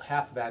got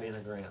half of that in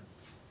a grant.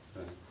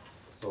 Okay.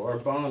 So our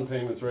bond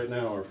payments right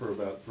now are for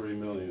about $3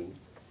 million.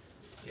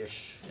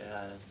 Ish,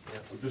 yeah.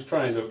 I'm just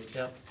trying to.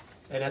 Yep,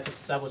 and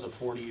that was a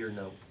 40-year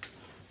note.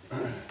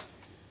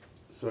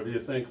 So do you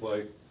think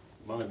like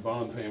my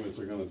bond payments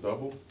are gonna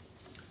double?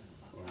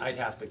 I'd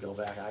have to go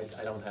back,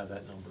 I don't have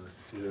that number.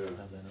 Yeah. I don't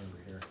have that number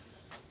here.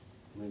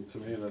 I mean, to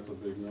me, that's a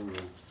big number.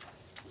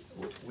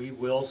 We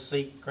will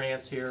seek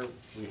grants here,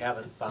 we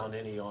haven't found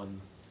any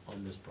on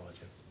this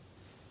project.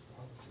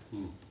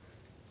 Hmm.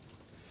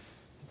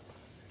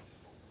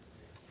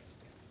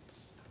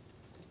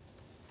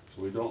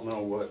 So we don't know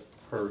what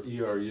per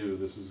ERU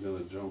this is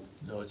gonna jump.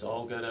 No, it's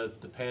all gonna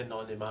depend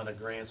on the amount of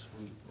grants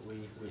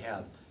we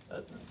have.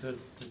 To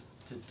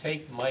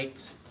take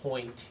Mike's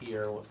point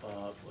here,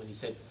 when he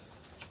said,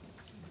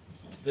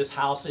 this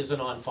house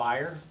isn't on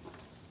fire,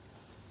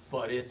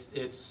 but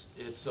it's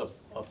a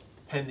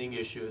pending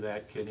issue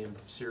that could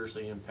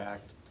seriously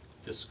impact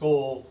the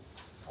school,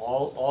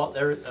 all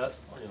there, a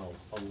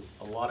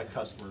lot of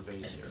customer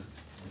base here.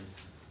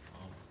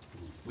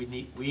 We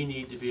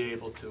need to be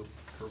able to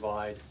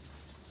provide,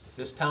 if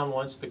this town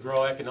wants to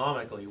grow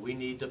economically, we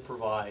need to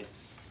provide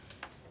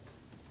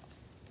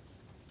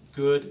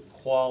good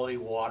quality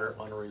water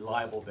on a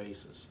reliable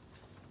basis.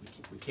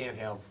 We can't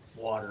have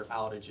water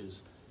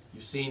outages.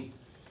 You've seen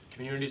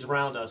communities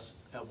around us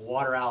have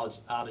water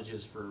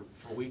outages for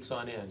weeks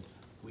on end.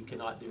 We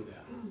cannot do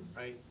that,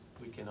 right?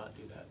 We cannot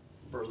do that.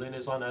 Berlin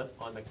is on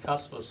the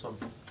cusp of some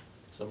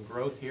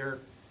growth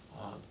here,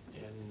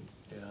 and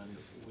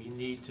we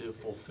need to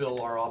fulfill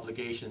our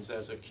obligations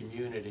as a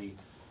community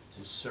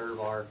to serve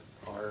our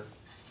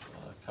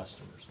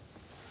customers.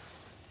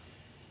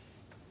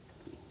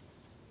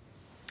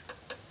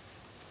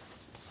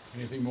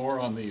 Anything more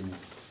on the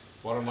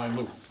waterline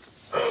loop?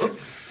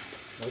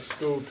 Let's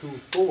go to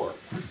 4.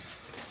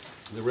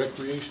 The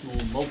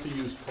recreational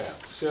multi-use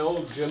path.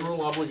 Sell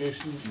general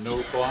obligation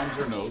note bonds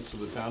or notes of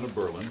the town of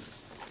Berlin,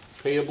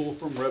 payable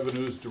from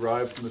revenues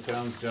derived from the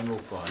town's general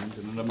fund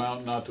in an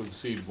amount not to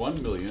exceed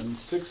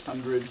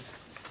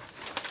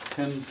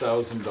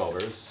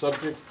 $1,610,000,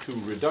 subject to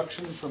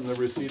reduction from the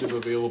receipt of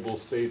available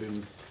state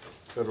and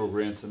federal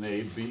grants and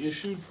aid, be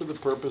issued for the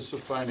purpose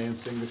of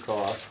financing the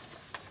cost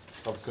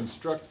of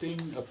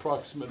constructing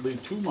approximately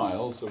 2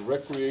 miles of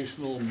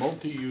recreational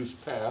multi-use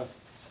path,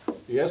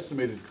 the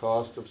estimated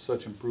cost of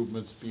such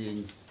improvements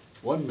being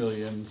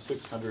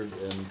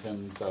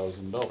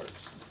 $1,610,000.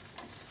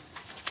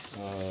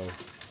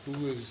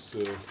 Who is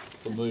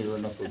familiar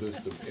enough with this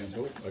to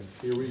answer?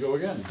 Here we go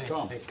again,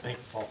 Tom. Thank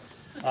you, Paul.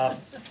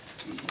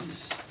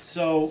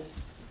 So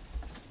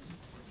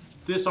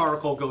this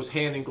article goes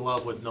hand in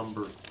glove with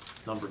number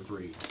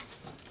 3.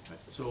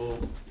 So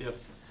if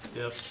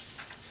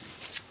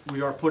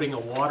we are putting a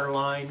water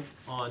line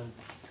on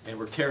and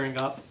we're tearing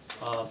up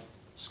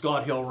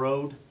Scott Hill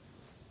Road,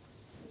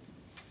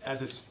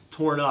 as it's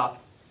torn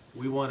up,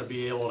 we want to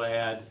be able to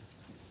add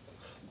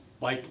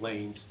bike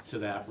lanes to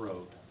that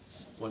road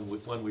when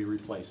we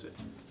replace it.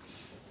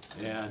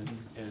 And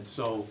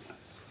so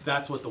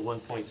that's what the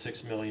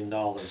 $1.6 million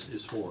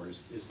is for,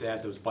 is to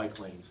add those bike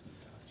lanes.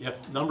 If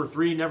number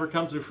 3 never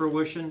comes to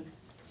fruition,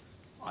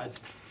 I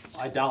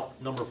doubt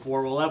number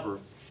 4 will ever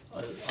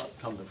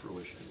come to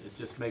fruition. It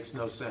just makes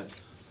no sense.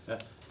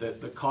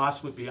 The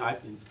cost would be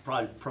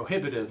probably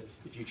prohibitive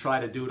if you try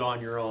to do it on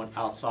your own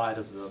outside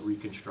of the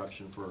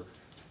reconstruction for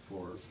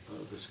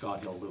the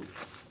Scott Hill Loop.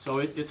 So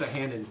it's a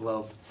hand in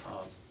glove.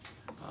 I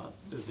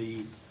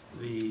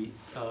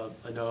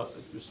know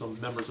there's some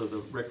members of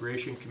the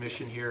Recreation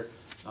Commission here.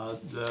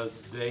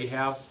 They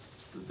have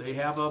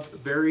a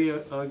very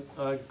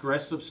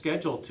aggressive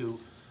schedule to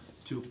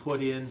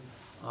put in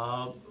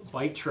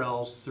bike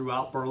trails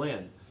throughout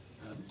Berlin.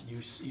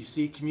 You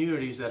see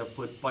communities that have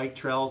put bike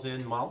trails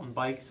in, mountain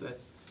bikes.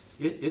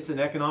 It's an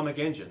economic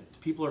engine.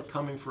 People are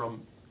coming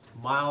from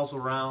miles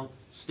around,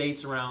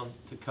 states around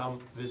to come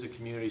visit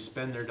communities,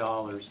 spend their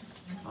dollars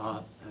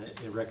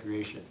in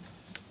recreation.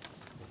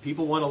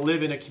 People want to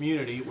live in a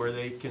community where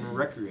they can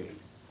recreate.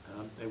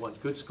 They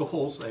want good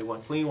schools, they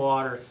want clean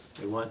water,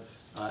 they want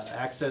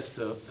access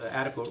to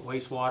adequate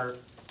wastewater,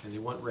 and they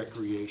want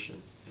recreation.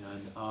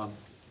 And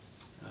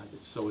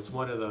so it's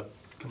one of the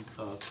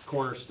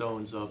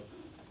cornerstones of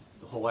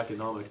the whole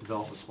economic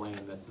development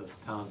plan that the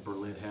town of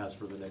Berlin has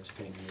for the next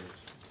 10 years.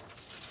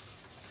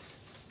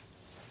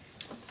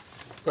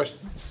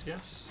 Questions?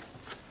 Yes?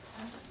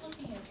 I'm just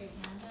looking at your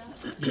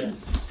handout.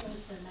 Yes. It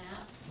shows the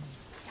map.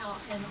 Now,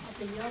 and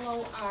the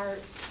yellow are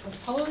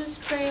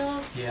proposed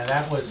trails. Yeah,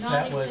 that was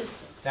Non-existent.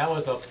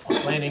 a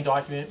planning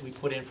document we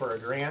put in for a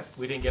grant.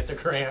 We didn't get the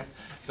grant,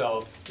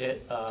 so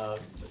it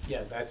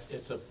yeah,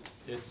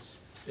 it's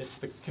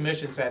the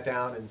commission sat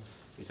down and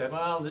we said,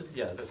 well,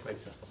 yeah, this makes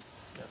sense.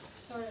 Yeah.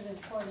 Sort of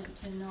important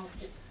to note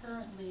that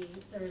currently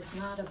there is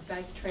not a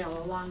bike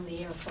trail along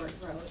the airport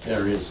road.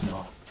 There is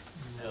not.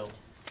 No.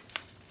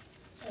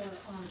 Or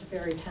onto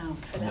Berrytown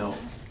for that. No.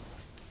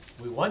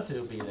 We want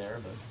to be there,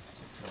 but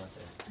it's not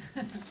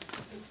there.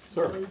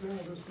 Sir?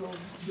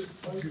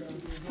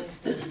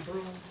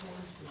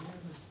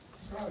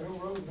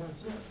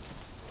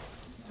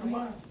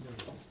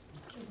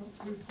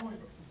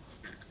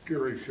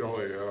 Gary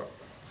Shelley,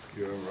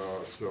 again,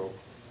 so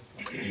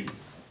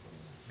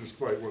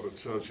despite what it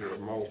says here,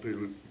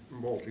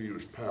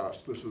 multi-use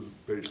pass, this is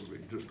basically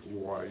just a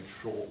wide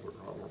shoulder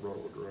on the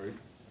road, right?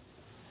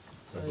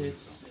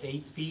 It's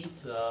 8 feet,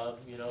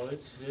 you know,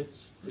 it's,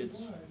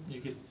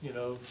 you get, you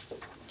know,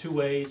 2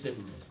 ways.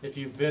 If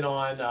you've been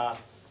on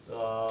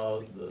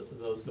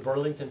the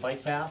Burlington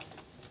bike path,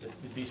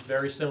 it'd be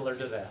very similar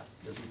to that.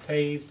 It'd be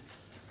paved,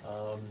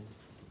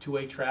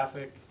 2-way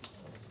traffic,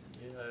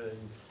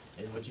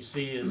 and what you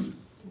see is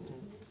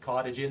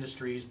cottage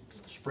industries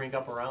spring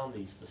up around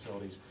these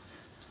facilities.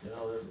 You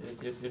know,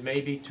 it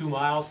may be 2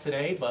 miles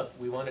today, but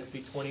we want it to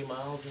be 20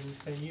 miles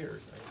in 10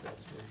 years. I think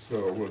that's good.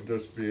 So would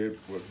this be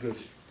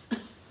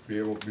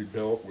able to be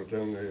built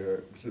within the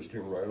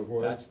existing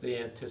right-of-way? That's the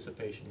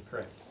anticipation,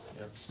 correct,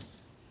 yeah.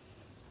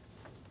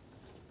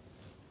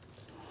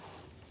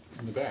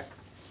 In the back.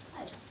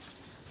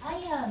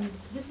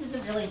 This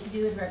isn't really to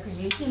do with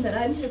recreation, but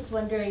I'm just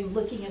wondering,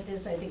 looking at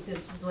this, I think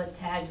this is what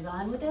tags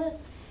on with it.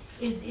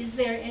 Is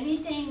there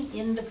anything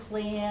in the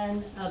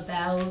plan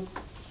about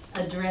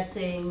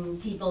addressing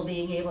people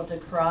being able to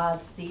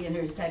cross the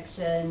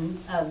intersection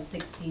of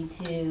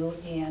 62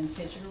 and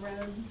Fisher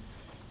Road?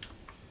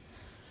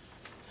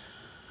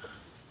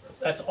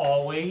 That's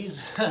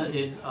always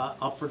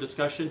up for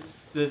discussion.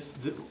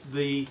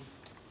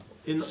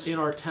 In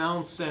our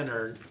town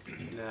center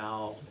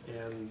now,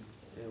 and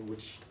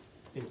which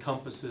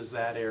encompasses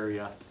that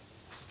area,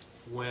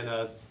 when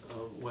a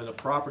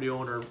property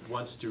owner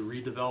wants to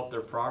redevelop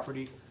their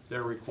property,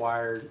 they're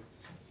required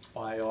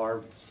by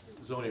our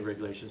zoning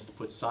regulations to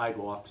put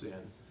sidewalks in.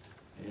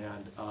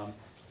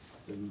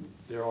 And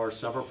there are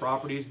several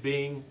properties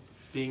being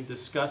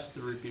discussed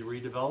to be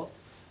redeveloped.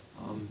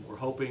 We're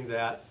hoping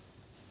that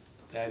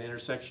that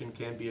intersection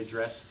can be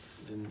addressed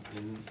in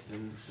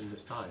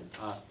this time.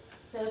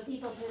 So if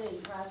people put in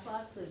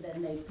crosswalks, would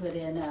then they put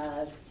in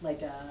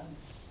like a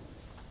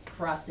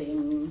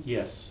crossing?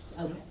 Yes.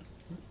 Okay.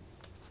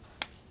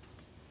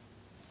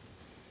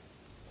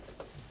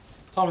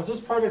 Tom, is this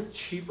project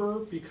cheaper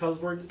because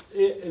would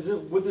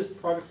this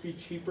project be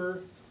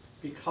cheaper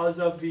because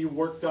of the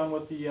work done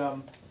with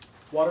the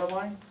water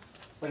line?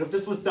 Like if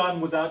this was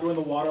done without doing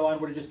the water line,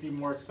 would it just be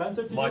more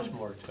expensive to do? Much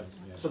more expensive,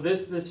 yes. So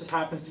this just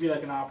happens to be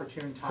like an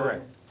opportune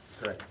time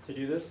Correct. to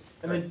do this?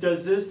 And then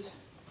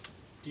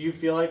do you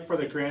feel like for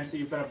the grants that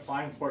you've been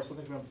applying for,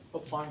 something you've been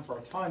applying for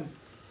a ton,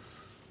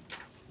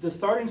 does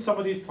starting some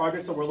of these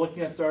projects that we're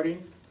looking at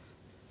starting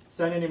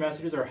send any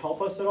messages or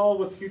help us at all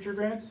with future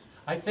grants?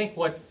 I think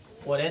what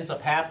ends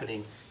up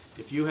happening,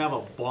 if you have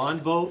a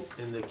bond vote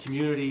and the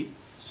community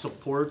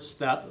supports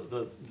that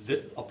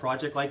a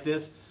project like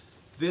this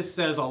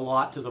says a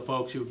lot to the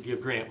folks who give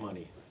grant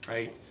money,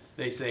 right?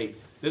 They say,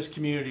 this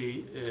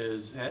community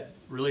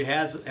really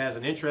has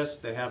an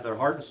interest, they have their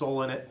heart and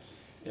soul in it,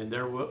 and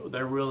they're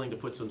willing to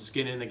put some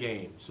skin in the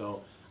game.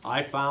 So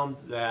I found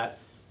that,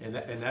 and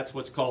that's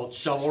what's called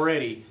shovel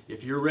ready.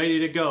 If you're ready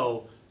to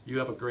go, you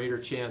have a greater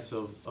chance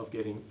of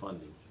getting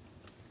funding.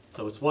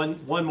 So it's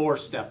one more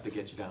step to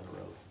get you down the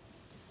road.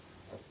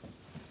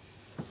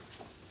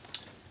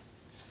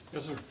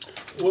 Yes, sir.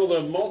 Will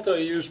the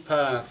multi-use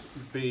path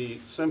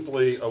be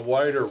simply a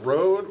wider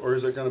road, or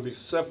is it going to be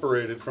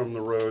separated from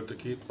the road to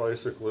keep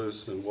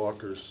bicyclists and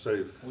walkers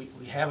safe? We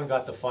haven't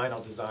got the final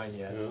design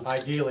yet. Yeah.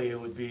 Ideally, it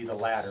would be the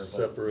latter, but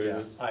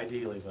Separated. yeah,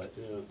 ideally, but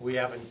Yeah. we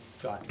haven't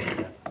gotten it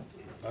yet.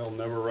 I'll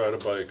never ride a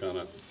bike on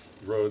a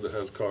road that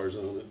has cars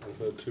on it. I've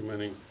had too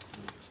many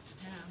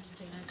Yeah, it'd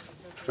be nice if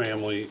it was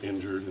family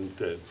injured and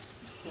dead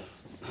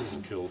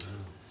and killed.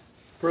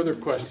 Further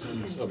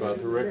questions about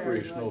the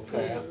recreational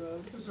path?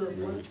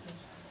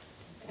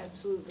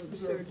 Absolutely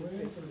absurd.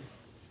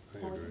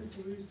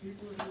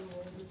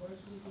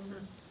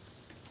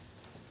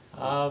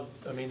 I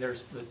mean,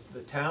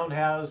 the town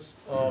has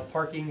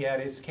parking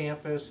at its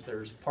campus,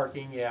 there's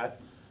parking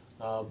at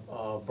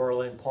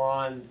Berlin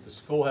Pond, the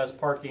school has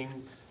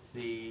parking,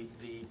 the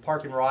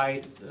park and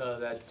ride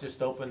that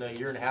just opened a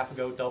year and a half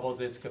ago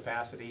doubled its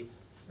capacity.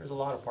 There's a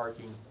lot of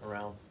parking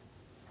around.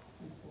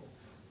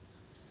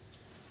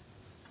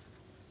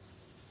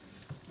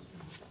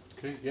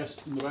 Okay, yes,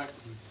 in the back.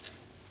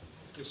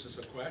 This is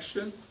a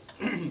question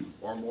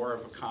or more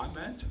of a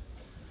comment,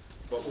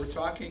 but we're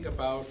talking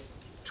about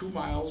 2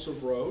 miles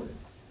of road,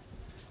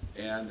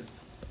 and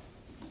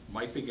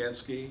Mike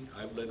Begensky,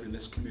 I've lived in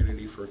this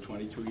community for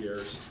 22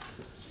 years.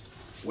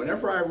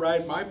 Whenever I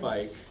ride my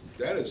bike,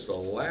 that is the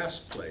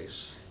last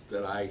place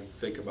that I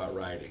think about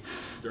riding.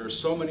 There are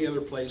so many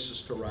other places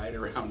to ride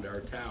around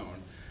our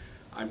town.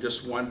 I'm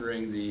just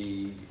wondering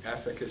the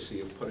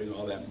efficacy of putting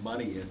all that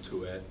money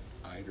into it.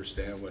 I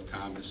understand what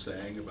Tom is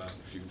saying about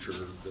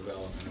future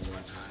development and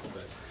whatnot,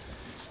 but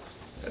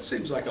that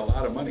seems like a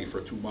lot of money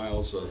for 2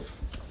 miles of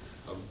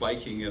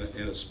biking in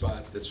a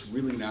spot that's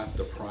really not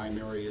the prime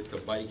area to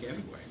bike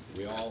anyway.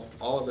 We all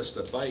of us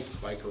that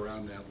bike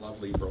around that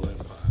lovely Berlin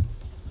Pond.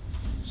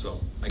 So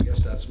I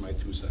guess that's my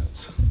 2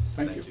 cents.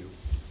 Thank you.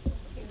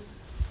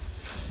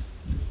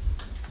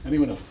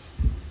 Anyone else?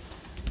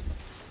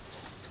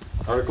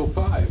 Article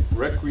 5,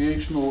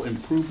 recreational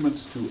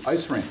improvements to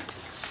ice rink.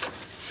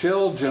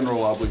 Shell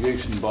general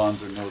obligation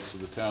bonds or notes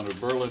of the town of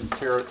Berlin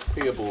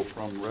payable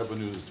from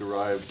revenues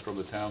derived from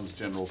the town's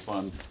general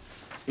fund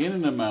in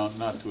an amount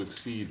not to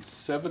exceed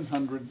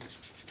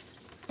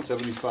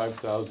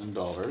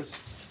 $775,000,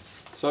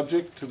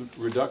 subject to the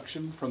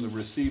reduction from the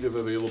receipt of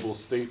available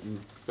state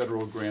and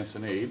federal grants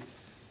and aid,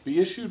 be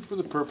issued for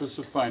the purpose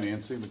of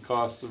financing the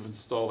cost of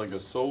installing a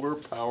solar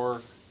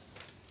power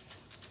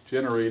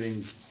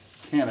generating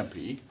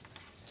canopy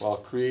while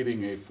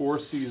creating a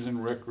 4-season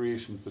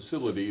recreation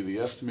facility, the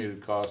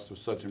estimated cost of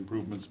such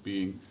improvements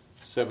being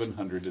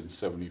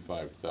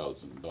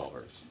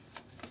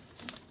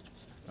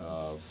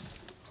 $775,000.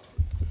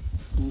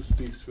 Who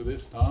speaks for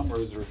this, Tom, or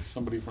is there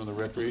somebody from the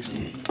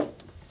recreation?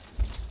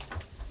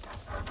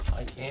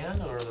 I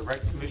can, or the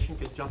rec commission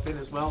could jump in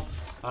as well.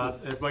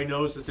 Everybody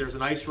knows that there's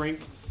an ice rink,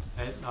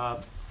 and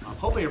I'm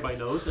hoping everybody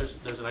knows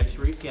there's an ice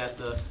rink at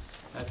the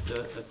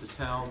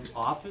town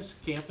office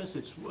campus.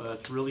 It's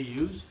really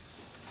used.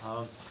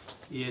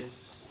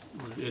 It's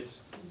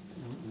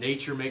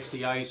nature makes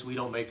the ice. We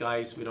don't make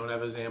ice. We don't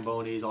have a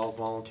Zamboni. All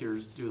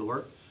volunteers do the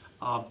work.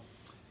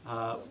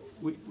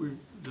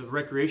 The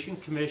Recreation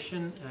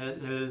Commission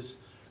has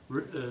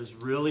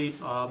really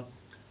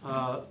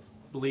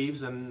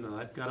believes, and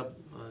I've got to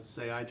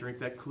say I drink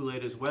that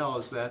Kool-Aid as well,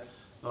 is that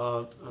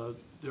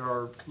there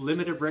are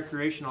limited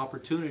recreation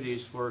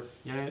opportunities for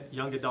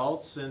young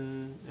adults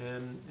and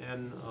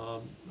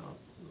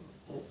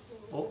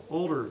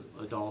older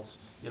adults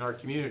in our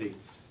community.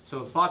 So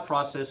the thought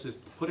process is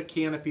to put a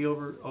canopy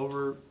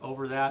over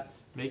that,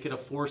 make it a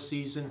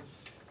 4-season,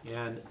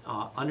 and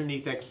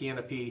underneath that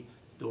canopy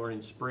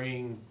during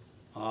spring,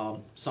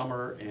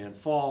 summer, and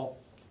fall,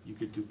 you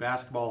could do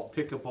basketball,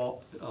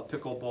 pickleball,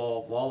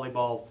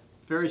 volleyball,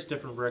 various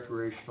different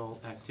recreational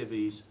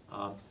activities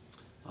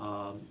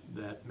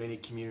that many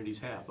communities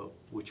have, but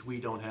which we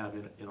don't have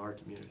in our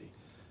community.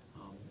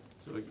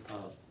 So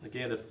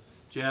again, if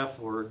Jeff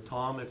or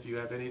Tom, if you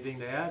have anything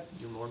to add,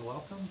 you're more than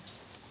welcome.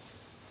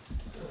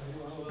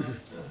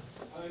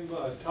 I'm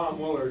Tom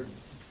Willard.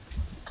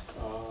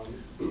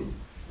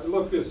 I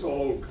look this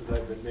old because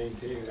I've been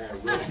maintaining that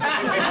rink.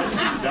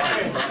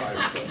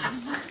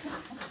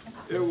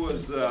 It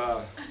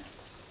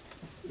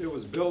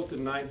was built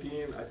in I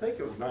think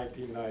it was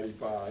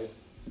 1995. It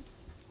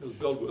was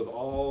built with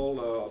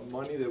all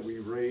money that we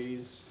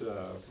raised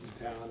from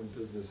town and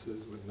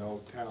businesses with no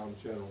town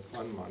general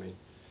fund money.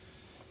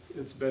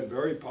 It's been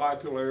very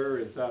popular.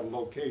 It's at a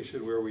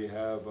location where we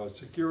have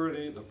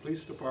security, the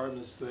police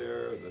department's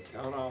there, the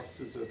town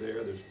offices are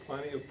there, there's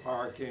plenty of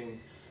parking.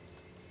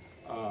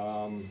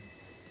 And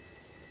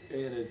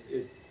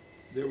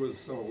there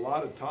was a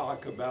lot of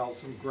talk about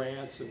some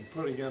grants and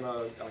putting in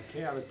a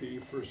canopy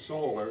for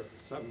solar,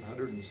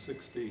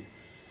 760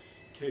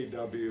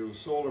 kW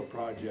solar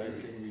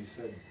project, and we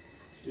said,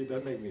 gee, it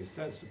doesn't make any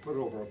sense to put it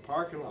over a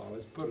parking lot,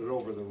 let's put it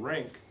over the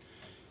rink.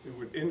 It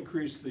would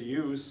increase the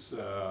use.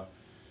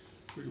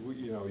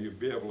 You know, you'd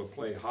be able to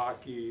play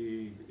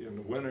hockey in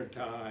the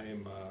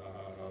wintertime,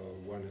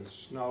 when it's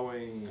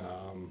snowing,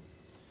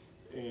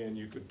 and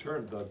you could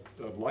turn, the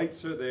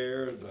lights are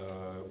there,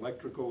 the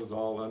electrical is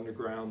all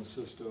underground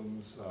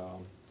systems.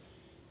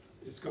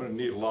 It's going to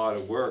need a lot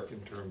of work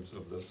in terms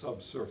of the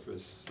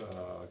subsurface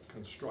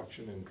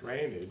construction and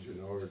drainage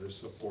in order to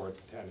support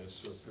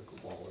tennis or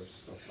pickleball or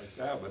stuff like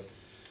that. But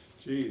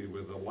gee,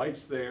 with the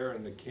lights there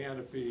and the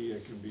canopy,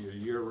 it can be a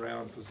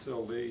year-round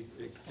facility.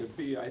 It could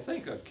be, I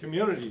think, a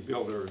community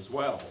builder as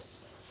well.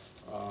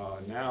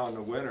 Now in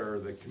the winter,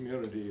 the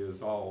community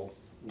is all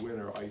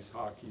winter ice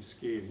hockey,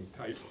 skating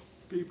type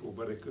people,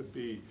 but it could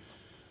be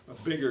a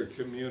bigger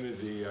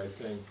community, I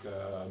think,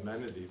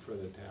 amenity for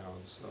the town.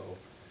 So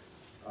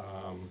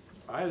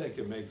I think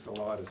it makes a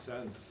lot of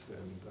sense,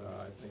 and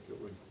I think it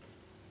would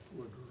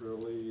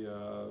really,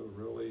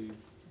 really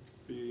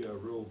be a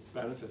real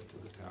benefit to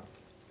the town.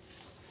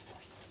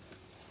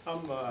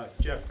 I'm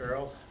Jeff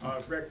Farrell.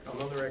 I'm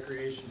on the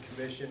Recreation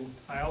Commission.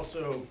 I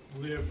also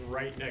live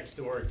right next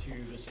door to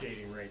the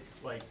skating rink.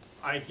 Like,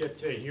 I get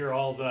to hear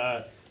all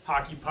the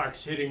hockey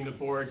pucks hitting the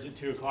boards at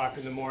 2 o'clock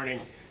in the morning.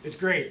 It's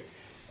great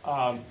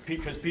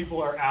because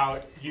people are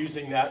out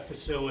using that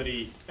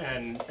facility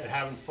and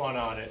having fun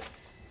on it.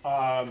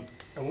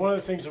 And one of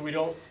the things that we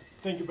don't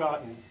think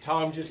about, and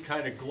Tom just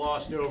kind of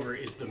glossed over,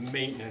 is the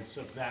maintenance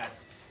of that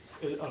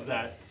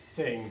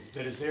thing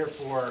that is there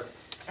for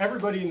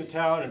everybody in the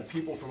town and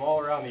people from all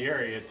around the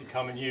area to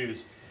come and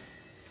use.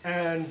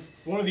 And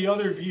one of the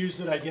other views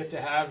that I get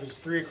to have is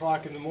 3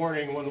 o'clock in the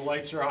morning when the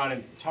lights are on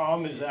and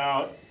Tom is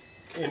out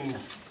in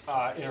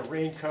a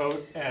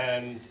raincoat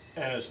and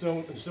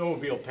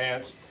snowmobile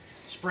pants,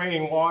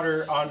 spraying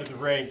water onto the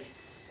rink,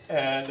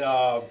 and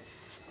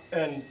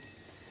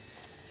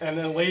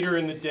then later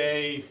in the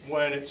day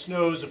when it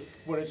snows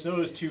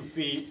 2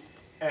 feet,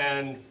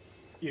 and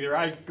either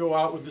I go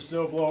out with the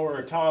snowblower,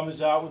 or Tom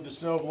is out with the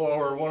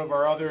snowblower, or one of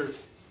our other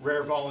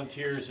rare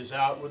volunteers is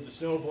out with the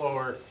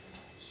snowblower,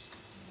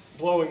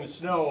 blowing the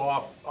snow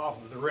off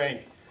of the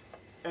rink,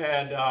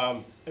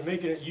 and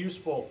making it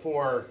useful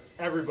for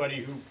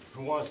everybody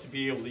who wants to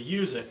be able to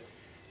use it.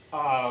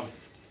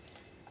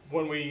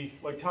 When we,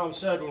 like Tom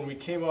said, when we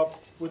came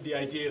up with the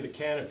idea of the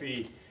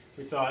canopy,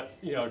 we thought,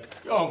 you know,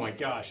 oh my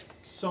gosh,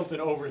 something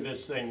over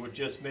this thing would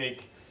just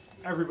make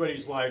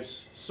everybody's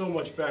lives so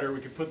much better. We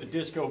could put the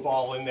disco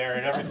ball in there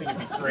and everything would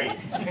be great.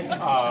 You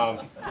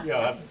know,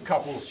 have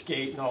couples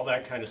skate and all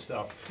that kind of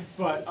stuff.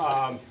 But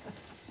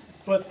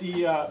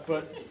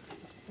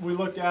we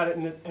looked at it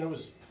and it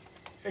was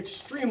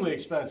extremely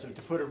expensive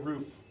to put a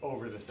roof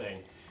over the thing.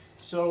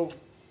 So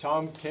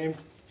Tom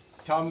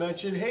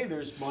mentioned, hey,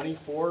 there's money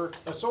for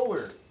a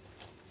solar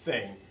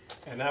thing.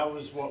 And that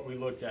was what we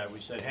looked at.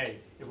 We said, hey,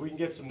 if we can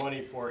get some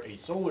money for a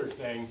solar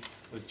thing,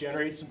 let's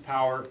generate some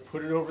power,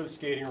 put it over the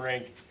skating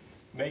rink,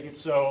 make it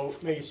so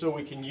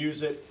we can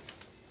use it.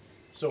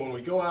 So when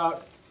we go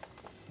out,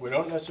 we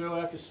don't necessarily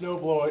have to snow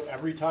blow it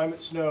every time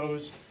it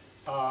snows.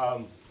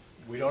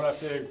 We don't have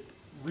to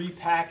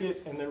repack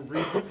it and then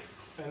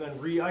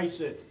re-ice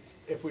it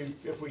if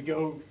we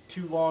go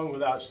too long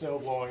without snow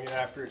blowing it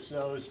after it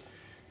snows.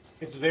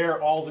 It's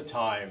there all the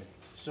time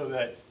so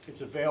that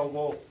it's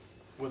available.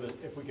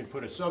 If we can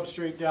put a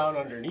substrate down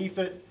underneath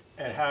it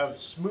and have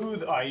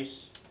smooth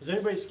ice. Has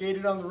anybody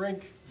skated on the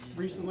rink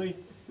recently?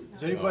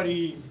 Has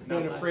anybody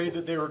been afraid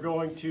that they were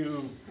going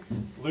to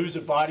lose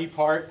a body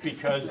part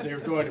because they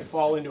were going to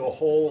fall into a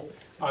hole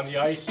on the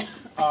ice?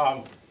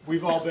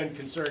 We've all been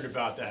concerned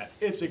about that.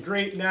 It's a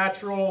great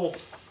natural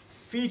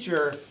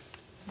feature,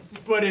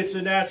 but it's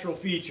a natural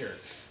feature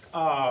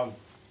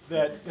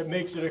that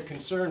makes it a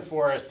concern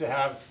for us to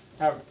have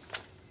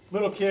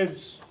little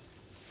kids,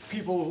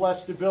 people with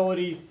less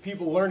stability,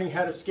 people learning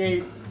how to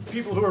skate,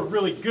 people who are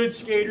really good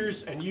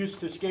skaters and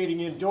used to skating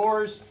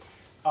indoors,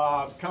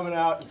 coming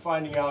out and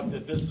finding out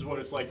that this is what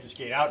it's like to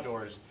skate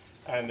outdoors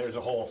and there's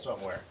a hole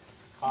somewhere.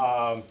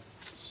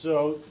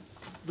 So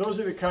those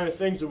are the kind of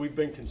things that we've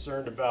been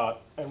concerned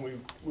about, and we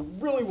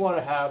really want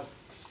to have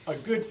a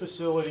good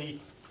facility.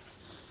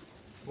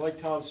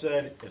 Like Tom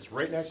said, it's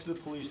right next to the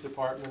police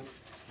department.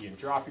 You can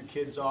drop your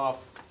kids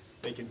off.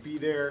 They can be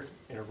there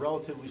in a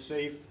relatively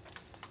safe,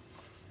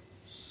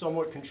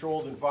 somewhat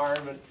controlled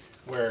environment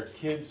where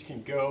kids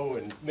can go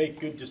and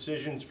make good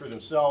decisions for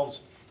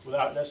themselves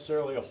without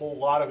necessarily a whole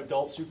lot of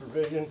adult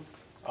supervision,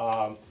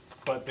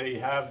 but they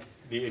have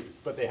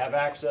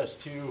access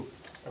to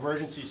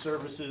emergency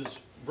services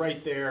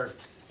right there,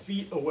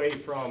 feet away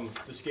from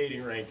the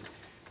skating rink.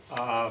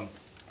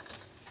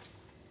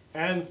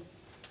 And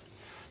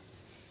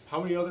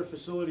how many other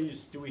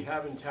facilities do we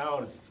have in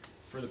town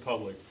for the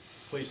public?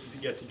 Places to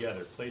get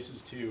together,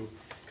 places to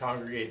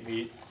congregate,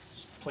 meet,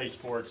 play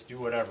sports, do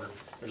whatever.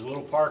 There's a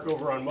little park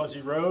over on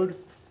Muzzy Road.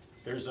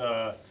 There's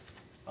a,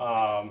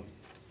 well,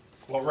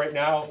 right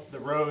now, the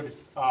road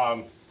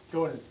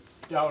going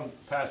down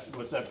past,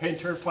 what's that, Penn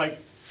Turnpike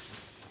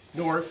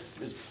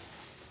North is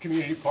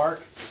Community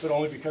Park, but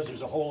only because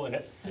there's a hole in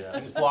it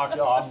and it's blocked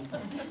off.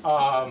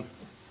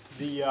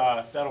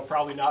 That'll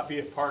probably not be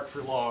a park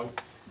for long.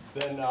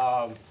 Then,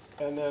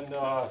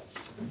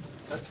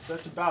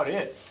 that's about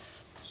it.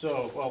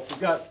 So, well, we've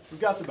got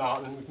the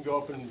mountain. We can go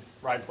up and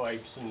ride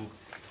bikes and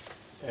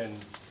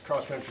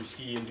cross-country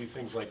ski and do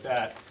things like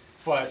that.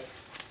 But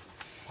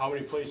how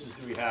many places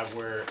do we have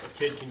where a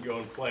kid can go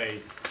and play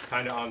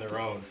kind of on their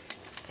own?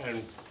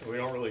 And we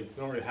don't really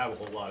have a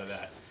whole lot of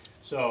that.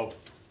 So,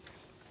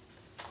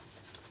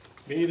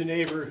 me, the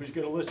neighbor who's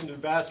going to listen to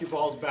the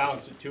basketballs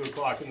bounce at 2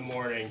 o'clock in the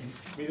morning.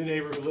 Me, the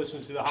neighbor who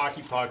listens to the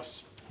hockey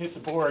pucks hit the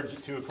boards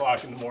at 2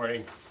 o'clock in the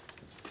morning.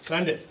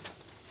 Send it.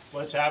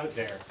 Let's have it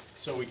there,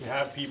 so we can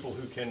have people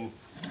who can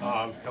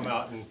come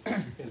out and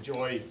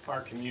enjoy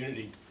our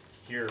community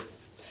here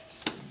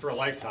for a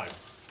lifetime.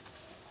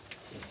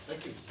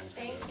 Thank you.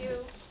 Thank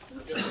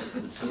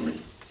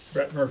you.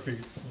 Brett Murphy,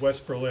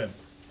 West Berlin.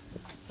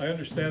 I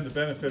understand the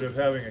benefit of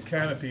having a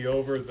canopy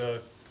over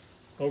the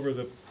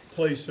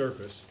play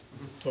surface,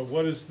 but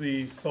what is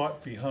the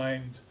thought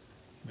behind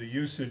the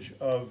usage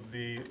of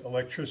the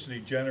electricity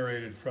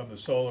generated from the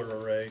solar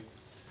array?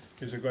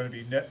 Is it going to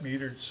be net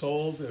metered,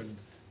 sold, and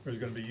or is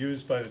it going to be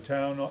used by the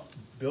town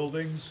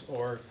buildings,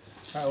 or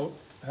how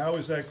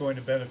is that going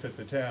to benefit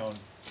the town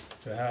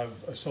to have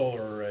a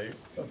solar array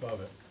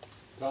above it?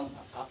 Tom?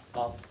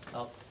 I'll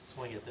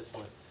swing it this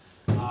way.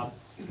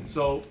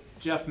 So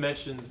Jeff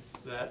mentioned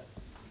that,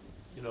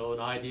 you know, an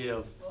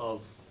idea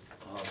of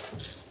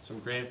some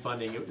grant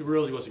funding. It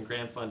really wasn't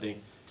grant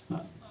funding.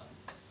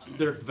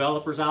 There are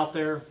developers out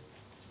there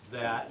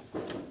that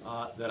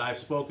I've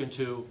spoken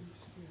to,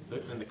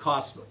 and the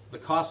cost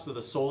of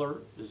the solar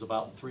is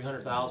about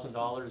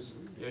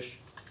 $300,000-ish.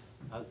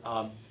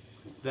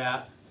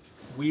 That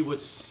we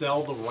would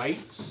sell the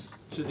rights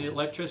to the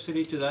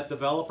electricity to that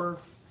developer,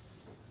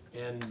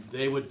 and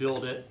they would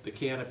build it, the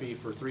canopy,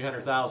 for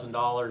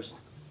 $300,000.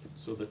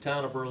 So the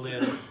town of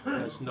Berlin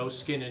has no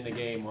skin in the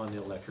game on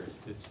the electric.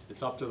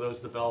 It's up to those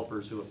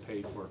developers who have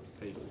paid for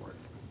it.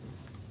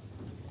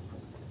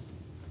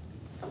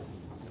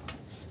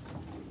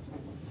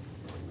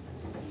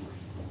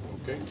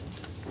 Okay.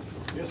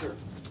 Yes, sir.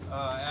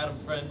 Adam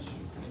French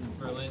in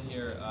Berlin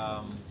here.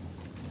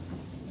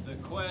 The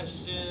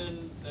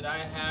question that I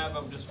have,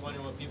 I'm just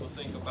wondering what people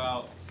think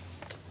about,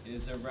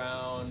 is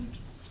around,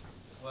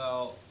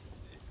 well,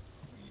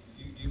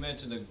 you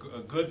mentioned a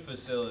good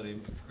facility,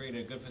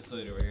 creating a good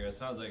facility over here. It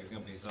sounds like it's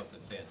going to be something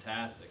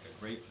fantastic, a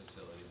great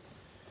facility.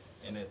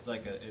 And it's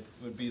like it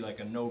would be like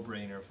a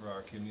no-brainer for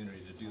our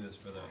community to do this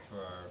for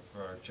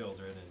our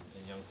children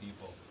and young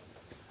people.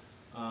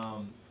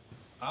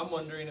 I'm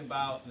wondering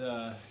about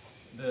the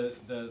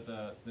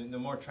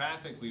more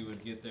traffic we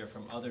would get there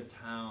from other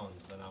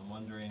towns, and I'm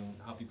wondering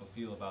how people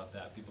feel about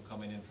that. People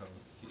coming in from,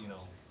 you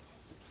know,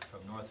 from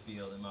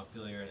Northfield and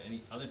Montpelier and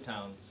any other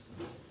towns,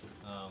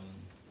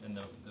 and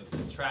the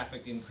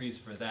traffic increase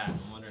for that.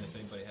 I'm wondering if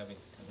anybody have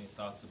any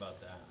thoughts about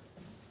that.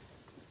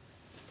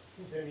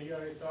 Tim, you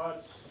got any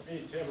thoughts? Me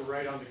and Tim are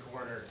right on the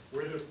corner.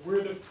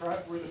 We're the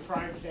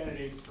prime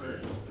candidates for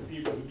the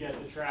people who get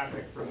the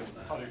traffic from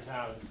other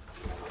towns.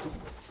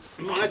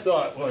 My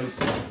thought was,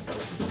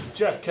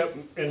 Jeff kept,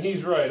 and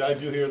he's right, I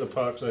do hear the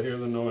pucks, I hear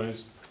the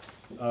noise.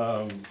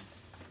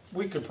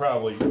 We could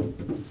probably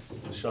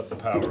shut the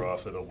power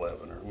off at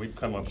 11, or we'd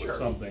come up with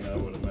something, I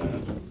would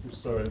imagine. I'm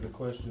sorry, the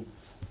question.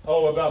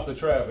 Oh, about the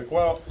traffic.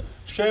 Well,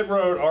 Shed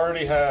Road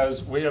already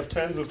has, we have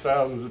tens of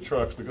thousands of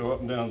trucks that go up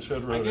and down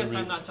Shed Road I guess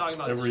I'm not talking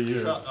about every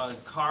year.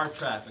 Car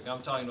traffic.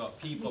 I'm talking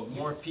about people,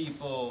 more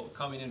people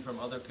coming in from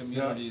other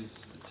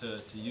communities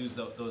to use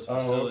those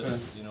facilities. Okay.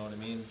 You know what I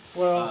mean?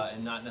 Well,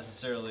 and not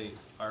necessarily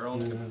our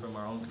own from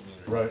our own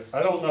community. Right.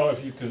 I don't know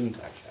if you can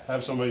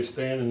have somebody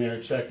standing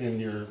there checking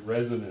your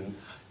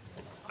residence.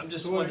 I'm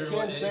just wondering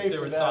if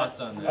there were thoughts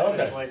on that.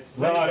 Okay.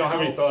 No, I don't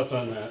have any thoughts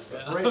on that.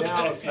 Right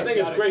now, I think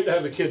it's great to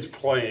have the kids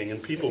playing,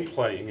 and people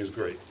playing is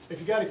great. If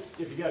you got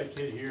a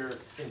kid here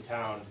in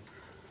town,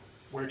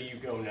 where do you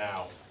go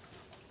now?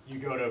 You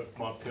go to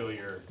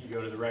Montpelier, you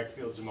go to the rec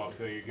fields in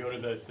Montpelier, you go to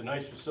the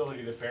nice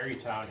facility that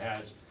Barrytown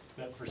has,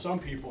 that for some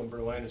people in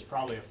Berlin is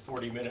probably a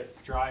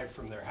 40-minute drive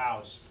from their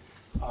house,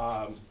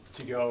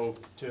 to go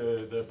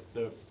to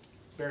the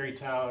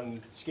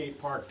Barrytown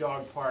skate park,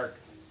 dog park,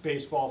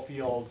 baseball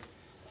field,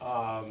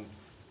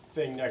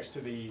 thing next to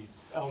the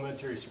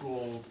elementary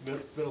school,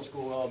 middle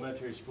school,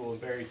 elementary school in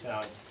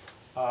Barrytown.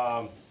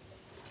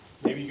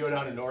 Maybe you go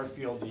down to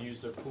Northfield to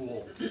use their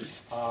pool.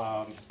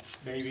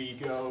 Maybe you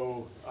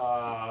go,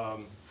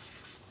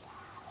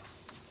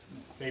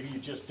 maybe you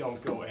just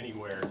don't go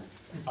anywhere,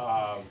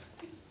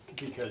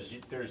 because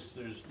you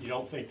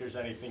don't think there's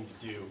anything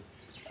to do.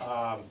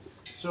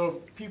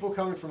 So people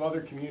coming from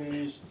other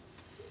communities,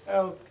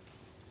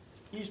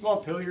 East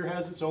Montpelier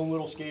has its own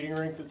little skating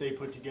rink that they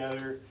put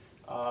together.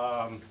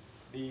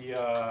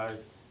 There's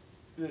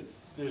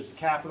the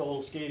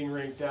Capitol skating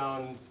rink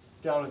down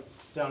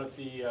at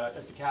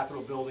the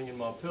Capitol building in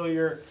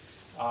Montpelier.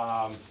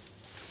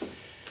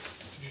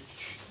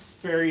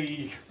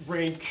 Berry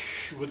rink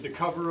with the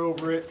cover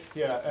over it.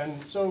 Yeah,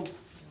 and so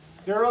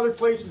there are other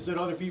places that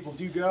other people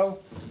do go.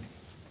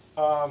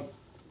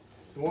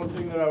 The one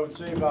thing that I would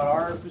say about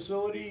our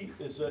facility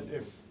is that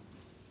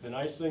the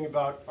nice thing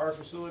about our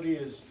facility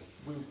is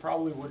we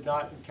probably would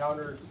not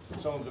encounter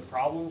some of the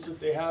problems that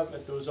they have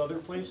at those other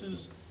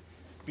places,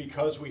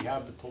 because we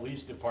have the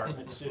police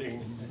department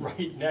sitting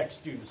right next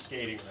to the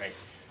skating rink.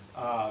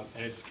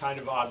 And it's kind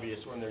of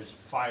obvious when there's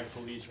 5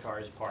 police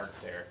cars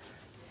parked there.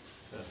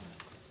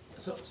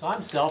 So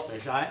I'm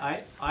selfish.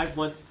 I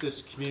want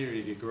this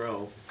community to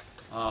grow.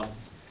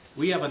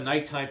 We have a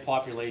nighttime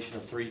population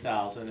of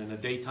 3,000 and a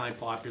daytime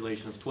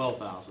population of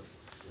 12,000.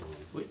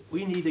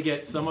 We need to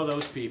get some of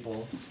those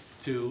people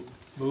to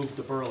move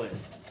to Berlin.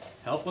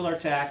 Help with our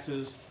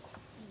taxes,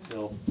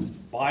 they'll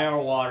buy our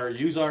water,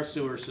 use our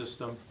sewer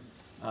system,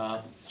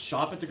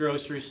 shop at the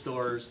grocery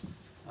stores,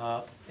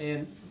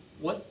 And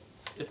what,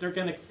 if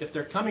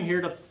they're coming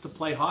here to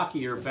play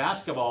hockey or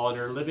basketball and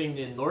they're living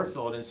in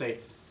Northfield and say,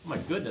 oh my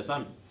goodness,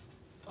 I'm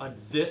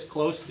this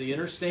close to the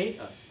interstate,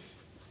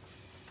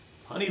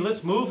 honey,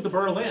 let's move to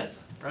Berlin,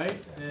 right?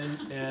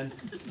 And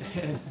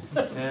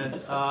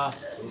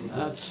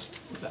that's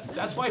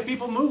why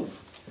people move.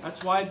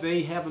 That's why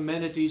they have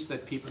amenities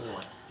that people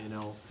want, you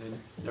know, and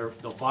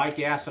they'll buy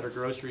gas at our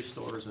grocery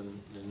stores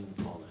and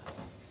all that.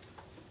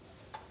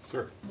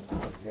 Sir.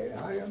 Okay,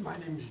 hi, my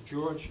name is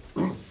George.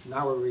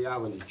 Now a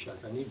reality check.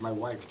 I need my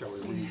wife to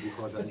read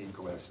because I need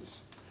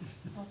glasses.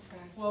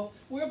 Okay, well,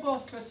 we're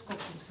both fiscal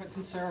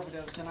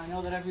conservatives, and I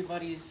know that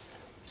everybody's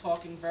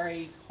talking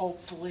very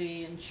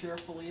hopefully and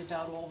cheerfully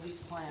about all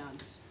these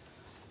plans.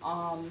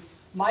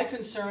 My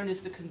concern is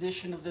the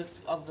condition of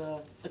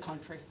the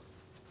country,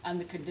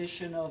 and the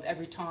condition of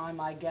every time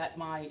I get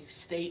my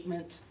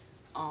statement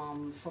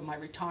from my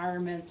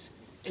retirement,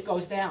 it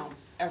goes down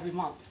every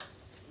month.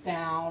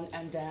 Down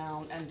and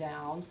down and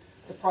down.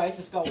 The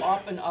prices go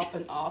up and up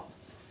and up.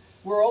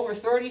 We're over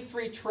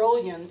 33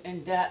 trillion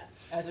in debt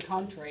as a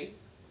country.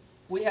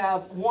 We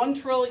have 1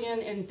 trillion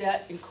in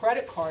debt, in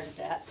credit card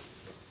debt.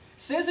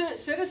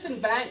 Citizen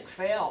Bank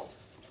failed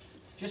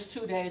just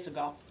 2 days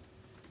ago.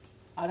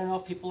 I don't know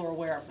if people are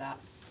aware of that.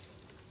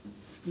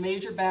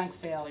 Major bank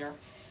failure.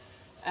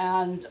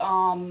 And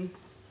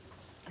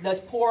there's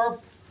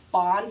poor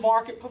bond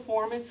market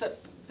performance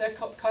that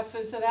cuts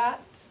into that.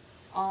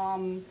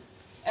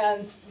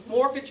 And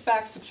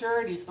mortgage-backed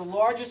securities, the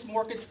largest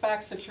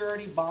mortgage-backed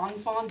security bond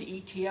fund,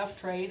 ETF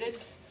traded,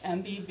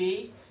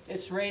 MBB,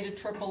 it's rated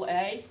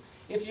AAA.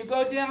 If you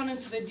go down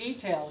into the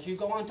details, you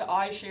go onto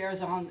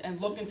iShares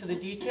and look into the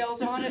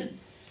details on it,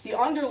 the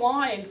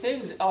underlying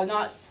things are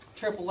not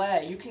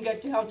AAA. You can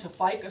get down to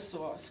FICO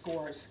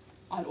scores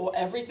on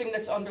everything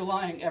that's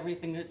underlying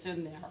everything that's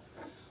in there.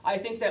 I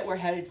think that we're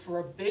headed for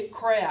a big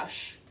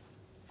crash,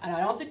 and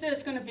I don't think that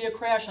it's going to be a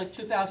crash like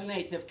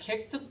 2008. They've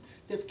kicked the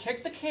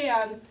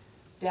can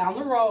down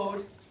the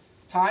road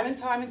time and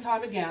time and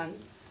time again.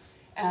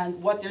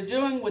 And what they're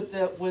doing with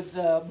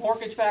the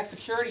mortgage-backed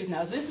securities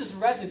now, this is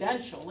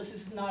residential. This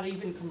is not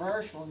even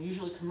commercial. And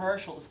usually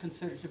commercial is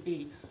considered to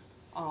be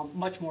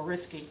much more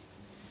risky.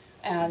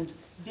 And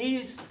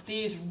these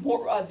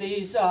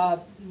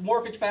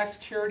mortgage-backed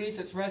securities,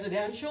 it's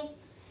residential,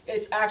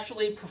 it's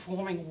actually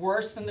performing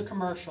worse than the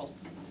commercial.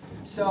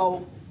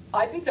 So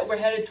I think that we're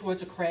headed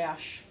towards a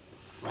crash.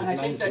 Like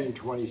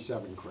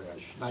 1927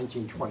 crash,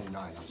 1929.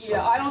 I'm sorry.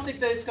 Yeah, I don't think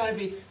that it's going to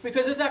be,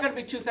 because it's not going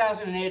to be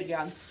 2008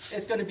 again.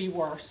 It's going to be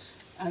worse,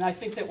 and I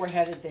think that we're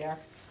headed there.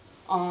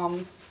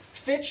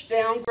 Fitch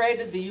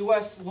downgraded the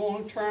U.S.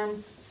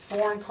 long-term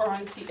foreign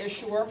currency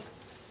issuer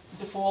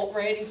default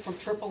rating from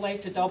AAA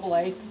to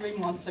AA 3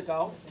 months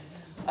ago.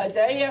 A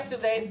day after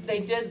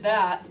they did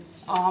that,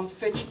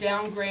 Fitch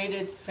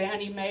downgraded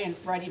Fannie Mae and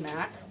Freddie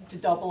Mac to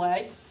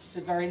AA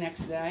the very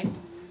next day.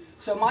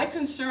 So my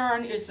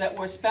concern is that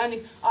we're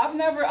spending, I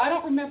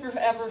don't remember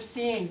ever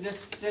seeing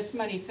this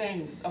many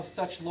things of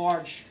such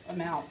large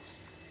amounts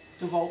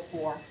to vote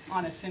for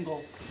on a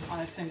single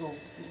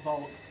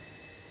vote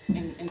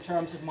in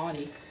terms of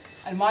money.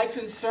 And my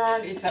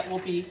concern is that we'll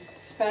be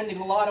spending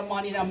a lot of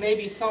money. Now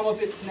maybe some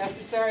of it's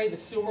necessary, the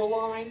sewer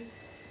line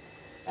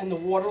and the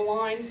water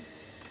line,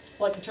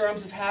 but in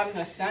terms of having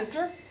a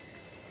center,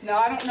 now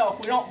I don't know, if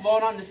we don't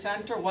vote on the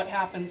center, what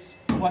happens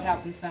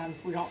then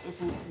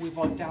if we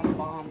vote down the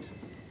bond?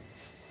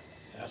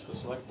 Ask the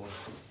select board.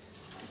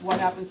 What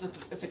happens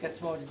if it gets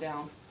voted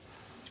down?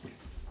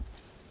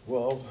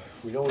 Well,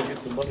 we don't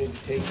get the money to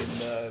take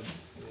and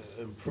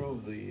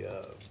improve the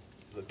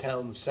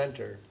town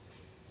center,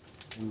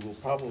 we will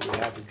probably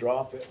have to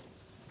drop it.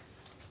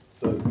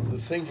 The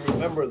thing to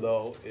remember,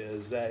 though,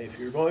 is that if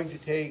you're going to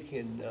take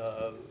and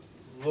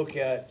look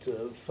at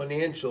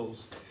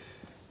financials,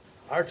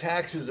 our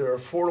taxes are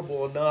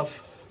affordable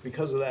enough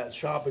because of that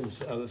shopping,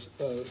 because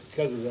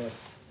of that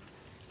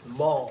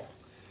mall.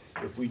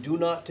 If we do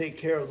not take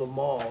care of the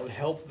mall and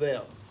help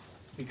them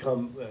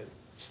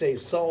stay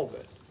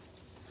solvent,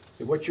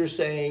 then what you're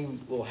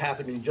saying will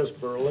happen in just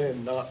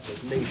Berlin, not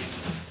the nation.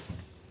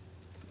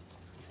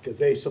 Because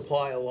they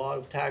supply a lot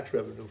of tax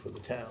revenue for the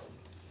town.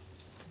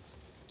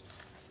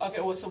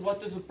 Okay, well, so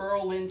what does the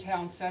Berlin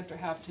Town Center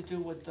have to do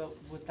with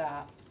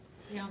that?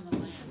 They own the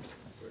land.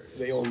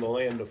 They own the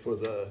land for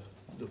the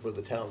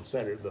town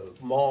center. The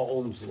mall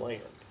owns the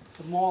land.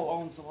 The mall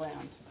owns the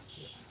land.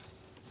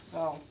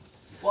 So,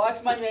 well,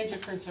 that's my major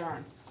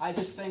concern. I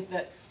just think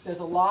that there's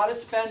a lot of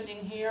spending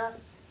here,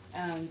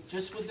 and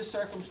just with the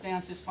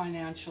circumstances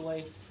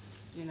financially,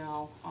 you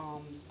know,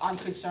 I'm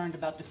concerned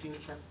about the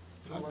future,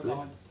 where we're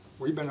going.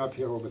 We've been up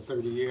here over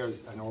 30 years,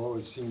 and all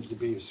it seems to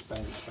be is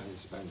spend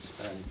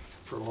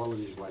for all of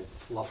these like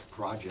fluff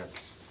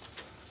projects.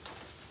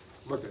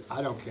 Look,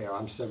 I don't care,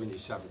 I'm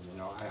 77, you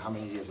know, how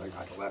many years I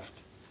got left,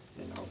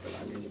 you know,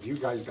 but I mean, if you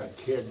guys got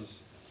kids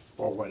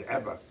or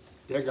whatever,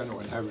 they're gonna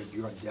inherit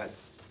your debt,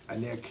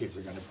 and their kids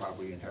are gonna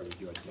probably inherit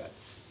your debt.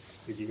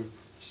 If you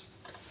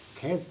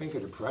can't think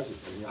of the present,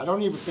 I mean, I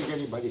don't even think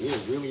anybody here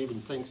really even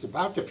thinks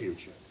about the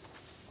future.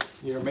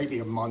 you know, maybe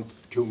a month,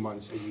 2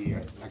 months, a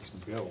year, next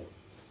bill.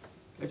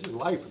 This is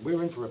life.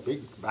 We're in for a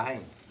big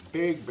bang,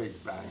 big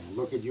bang.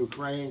 Look at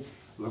Ukraine,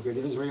 look at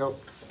Israel,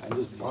 and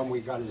this one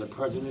we got as a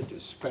president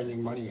is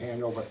spending money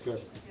hand over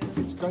fist.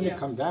 It's gonna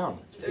come down.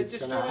 It's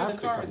gonna have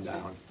to come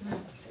down.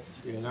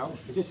 You know,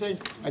 it just ain't,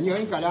 and you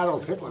ain't got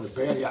Adolf Hitler to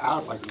bail you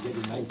out like you did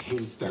in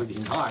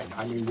 1939.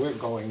 I mean, we're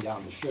going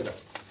down the shitter.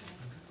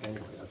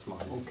 Anyway, that's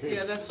mine. Okay.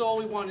 Yeah, that's all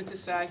we wanted to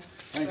say.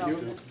 Thank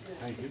you,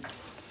 thank you.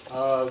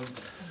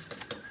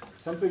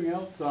 Something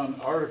else on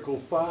Article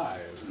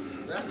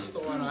 5? That's the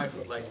one I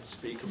would like to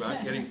speak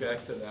about, getting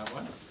back to that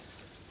one.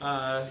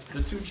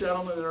 The two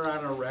gentlemen that are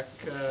on our rec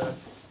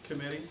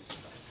committee,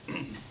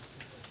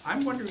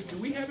 I'm wondering, do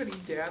we have any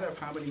data of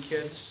how many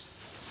kids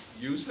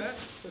use that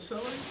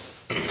facility?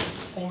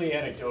 Only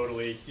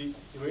anecdotally. Do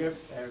we have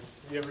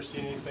you ever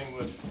seen anything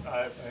with,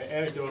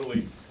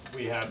 anecdotally,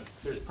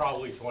 there's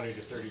probably 20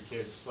 to 30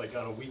 kids, like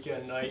on a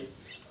weekend night,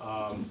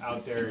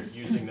 out there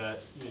using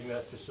that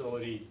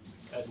facility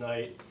at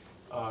night.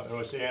 And when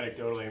I say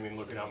anecdotally, I mean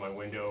looking out my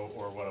window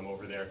or when I'm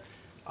over there.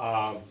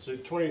 So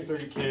 20 to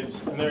 30 kids,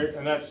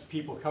 and that's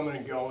people coming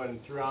and going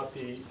throughout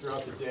the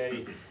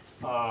day.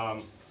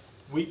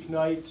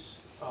 Weeknights,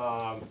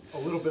 a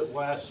little bit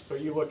less,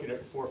 but you're looking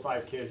at 4 or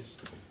 5 kids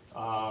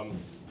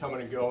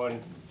coming and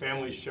going,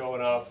 families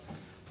showing up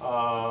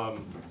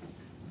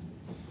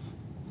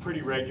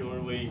pretty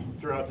regularly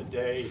throughout the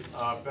day.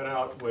 Been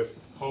out with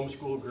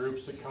homeschool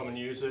groups that come and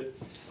use it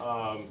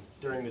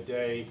during the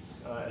day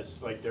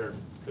as like their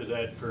phys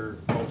ed for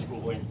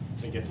homeschooling.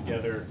 They get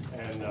together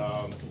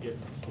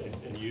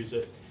and use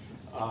it.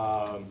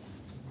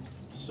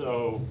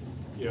 So,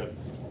 you know,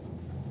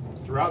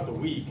 throughout the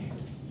week,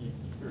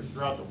 or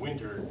throughout the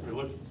winter, you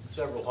look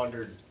several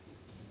hundred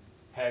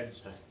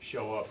heads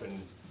show up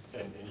and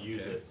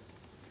use it.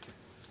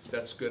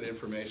 That's good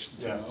information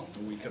to Yeah. know,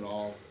 and we can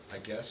all, I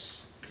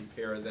guess,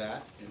 compare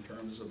that in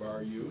terms of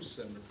our use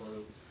and the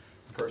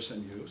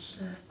person use.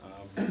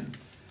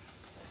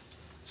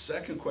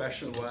 Second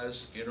question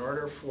was, in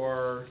order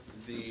for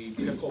the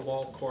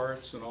pickleball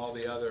courts and all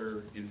the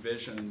other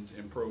envisioned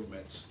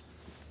improvements,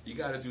 you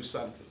gotta do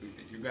something,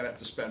 you're gonna have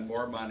to spend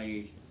more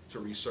money to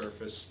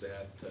resurface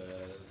that,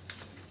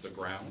 the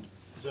ground.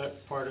 Is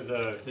that part of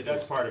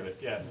that's part of it,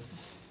 yeah.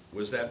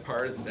 Was that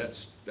part of,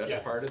 that's Yeah.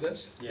 part of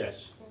this?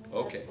 Yes.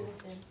 Okay.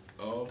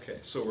 Okay,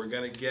 so we're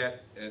gonna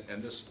get,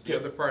 and this, the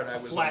other part I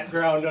was. Flat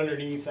ground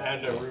underneath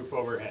and a roof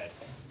overhead.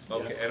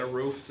 Okay, and a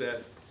roof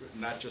that,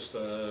 not just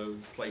a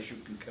place you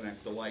can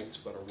connect the lights,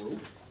 but a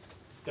roof?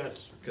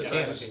 That's. Because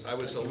I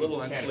was a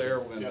little unclear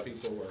when Yep.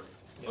 people were.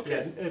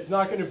 Okay. Yeah, it's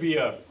not gonna be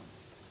a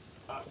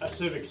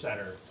civic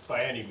center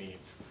by any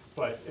means,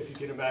 but if you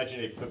can imagine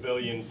a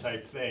pavilion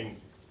type thing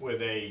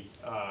with a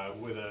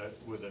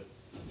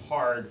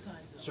hard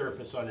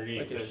surface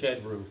underneath. Like a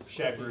shed roof.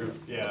 Shed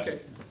roof, yeah. Okay.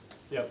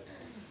 Yep.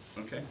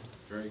 Okay,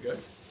 very good.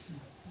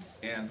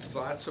 And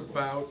thoughts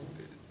about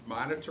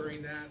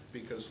monitoring that?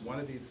 Because one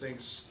of the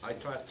things, I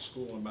taught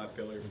school in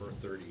Montpelier for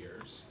 30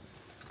 years.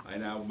 I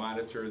now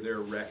monitor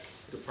their rec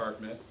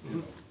department, you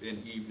know,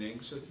 in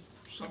evenings, and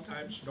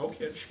sometimes no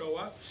kids show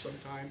up,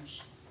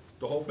 sometimes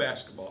the whole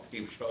basketball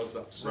team shows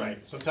up. So,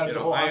 Right, sometimes you the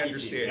know, whole I hockey team,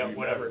 understand, yeah, you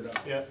whatever. never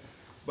know. Yeah.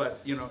 But,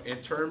 you know, in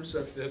terms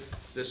of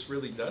if this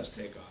really does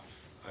take off,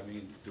 I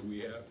mean, do we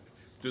have,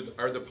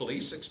 are the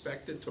police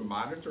expected to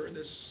monitor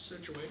this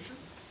situation?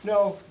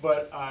 No,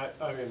 but I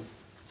mean,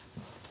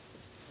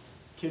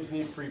 kids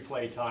need free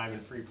play time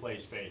and free play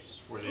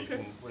space where they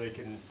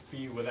can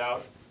be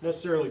without,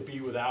 necessarily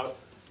be without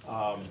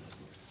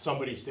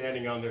somebody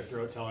standing on their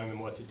throat telling them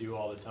what to do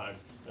all the time.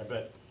 I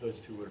bet those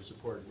two would have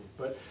supported me,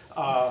 but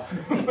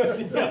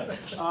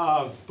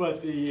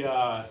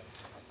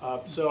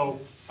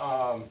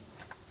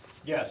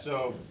yeah,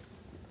 so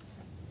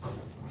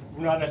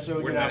we're not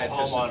necessarily going to have a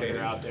hall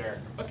monitor out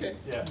there. Okay,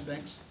 yeah.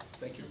 Thanks,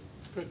 thank you.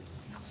 Good.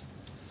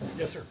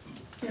 Yes, sir.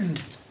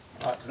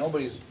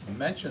 Nobody's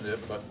mentioned it,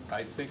 but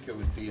I think it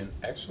would be an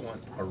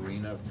excellent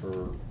arena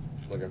for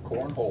like a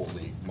cornhole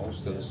league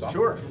most of the summer.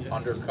 Sure.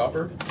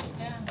 Undercover.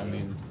 Yeah. I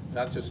mean,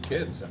 not just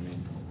kids, I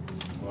mean.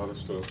 A lot of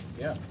stuff.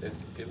 Yeah,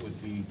 it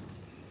would be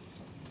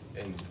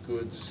a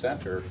good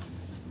center,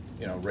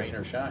 you know, rain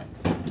or shine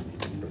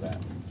for that.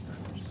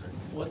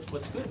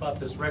 What's good about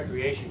this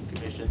recreation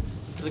commission,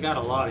 they got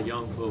a lot of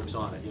young folks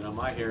on it, you know,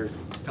 my hair's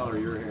the color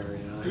of your hair,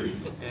 you know,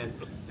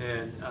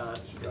 and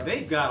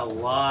they've got a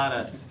lot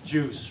of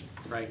juice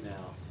right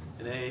now,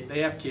 and they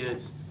have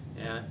kids,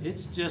 and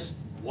it's just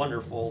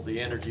wonderful, the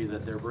energy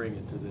that they're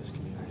bringing to this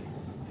community.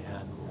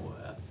 And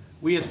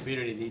we as a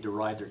community need to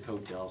ride their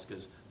coattails,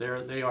 because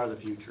they are the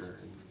future,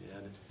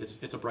 and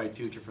it's a bright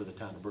future for the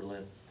town of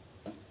Berlin.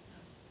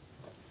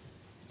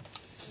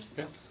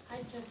 Yes.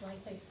 I'd just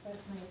like to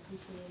express my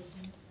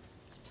appreciation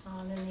to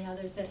Tom and the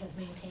others that have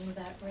maintained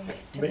that rink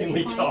to this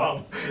Mainly point.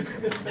 Tom.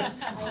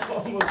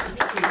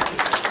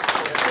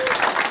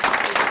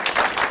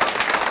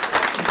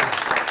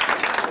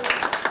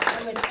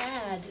 I would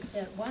add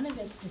that one of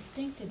its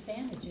distinct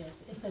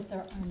advantages is that there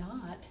are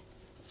not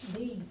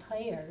league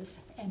players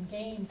and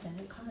games and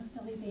it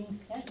constantly being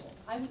scheduled.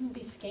 I wouldn't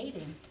be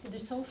skating.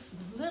 There's so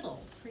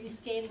little free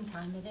skating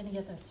time at any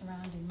of the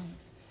surrounding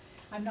links.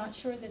 I'm not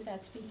sure that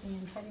that's speaking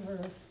in favor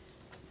of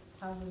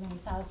however many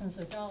thousands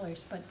of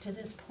dollars, but to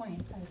this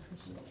point, I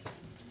appreciate it.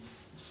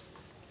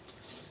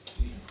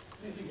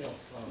 Anything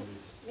else on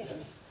this?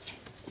 Yes.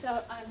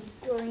 So I'm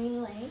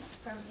Doreen Lane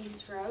from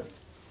East Road,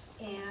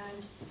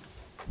 and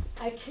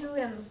I too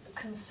am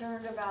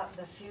concerned about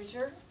the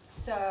future.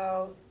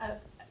 So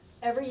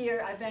every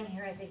year, I've been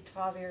here I think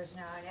 12 years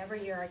now, and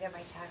every year I get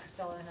my tax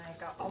bill and I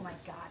go, oh my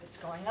God, it's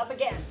going up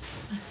again.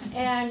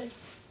 And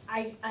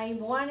I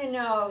want to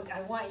know,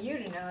 I want you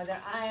to know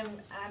that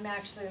I'm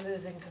actually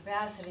losing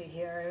capacity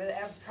here.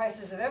 The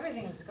prices of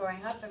everything is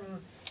going up,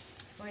 and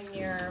when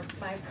you're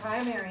my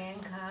primary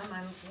income,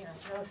 I'm, you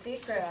know, no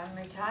secret, I'm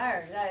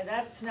retired.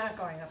 That's not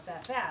going up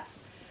that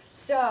fast.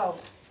 So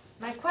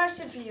my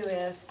question for you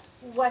is,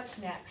 what's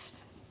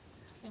next?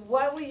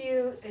 What will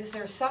you, is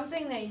there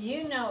something that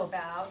you know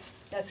about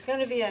that's going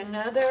to be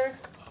another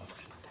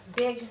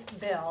big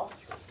bill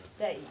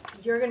that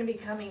you're going to be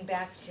coming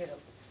back to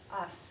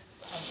us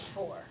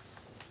for?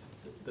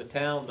 The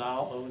town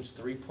now owns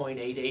 3.8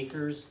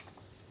 acres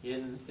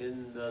in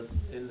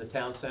the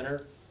town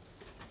center.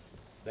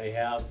 They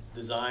have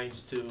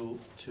designs to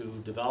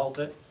develop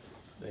it.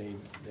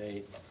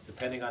 They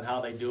depending on how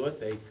they do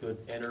it, they could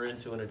enter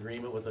into an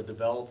agreement with a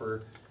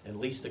developer and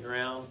lease the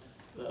ground.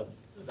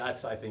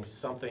 That's, I think,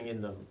 something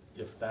in the,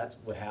 if that's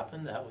what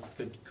happened, that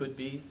could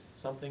be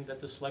something that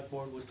the select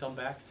board would come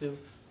back to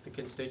the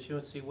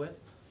constituency with.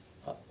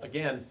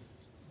 Again,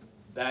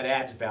 that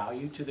adds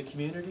value to the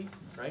community,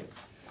 right?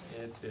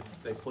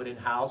 If they put in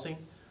housing,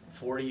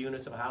 40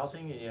 units of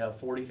housing, and you have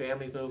 40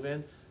 families move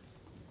in,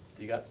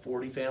 you got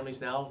 40 families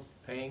now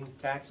paying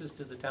taxes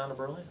to the town of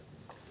Berlin.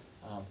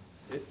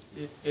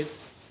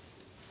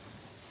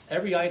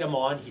 Every item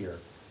on here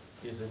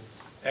is an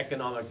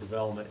economic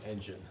development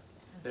engine.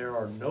 There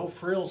are no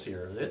frills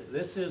here.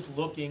 This is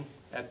looking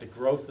at the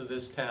growth of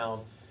this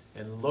town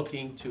and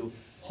looking to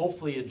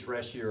hopefully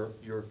address your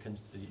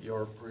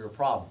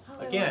problem.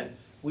 Again,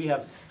 we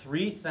have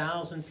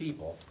 3,000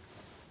 people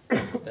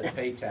that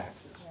pay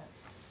taxes,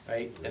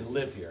 right, and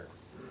live here.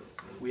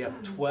 We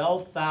have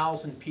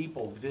 12,000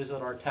 people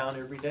visit our town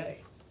every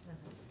day.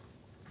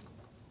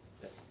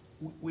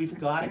 We've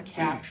got to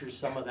capture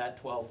some of that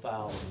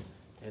 12,000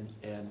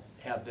 and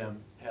have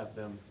them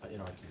in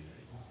our community.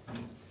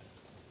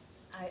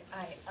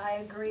 I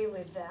agree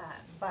with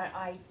that, but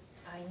I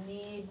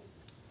need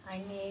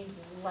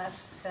less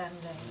spending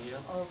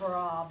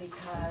overall,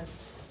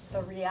 because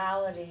the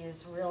reality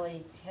is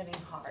really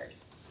hitting hard.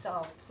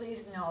 So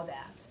please know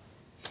that.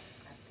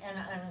 And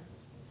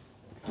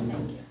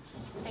thank you.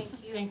 Thank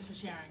you. Thanks for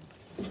sharing.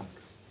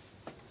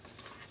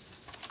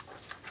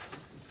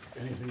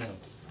 Anything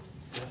else?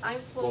 Yes. I'm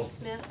Flo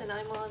Smith, and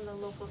I'm on the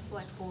local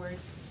select board,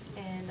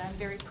 and I'm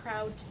very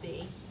proud to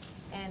be.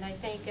 And I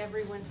thank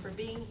everyone for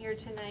being here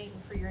tonight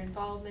and for your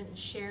involvement and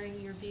sharing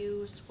your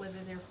views, whether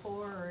they're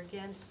for or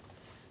against.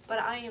 But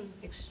I am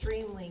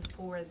extremely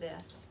for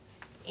this.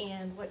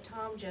 And what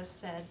Tom just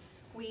said,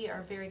 we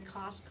are very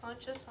cost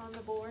conscious on the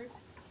board.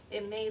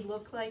 It may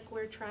look like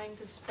we're trying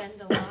to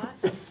spend a lot,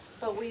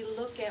 but we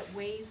look at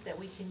ways that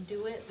we can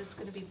do it that's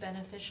going to be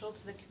beneficial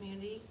to the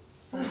community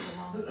over the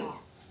long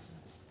haul.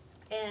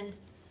 And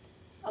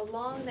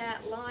along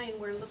that line,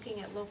 we're looking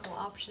at local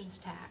options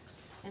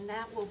tax. And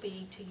that will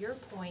be, to your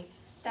point,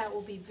 that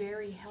will be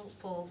very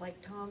helpful. Like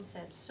Tom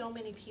said, so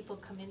many people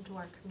come into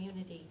our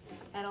community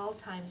at all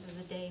times of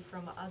the day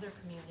from other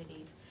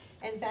communities.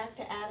 And back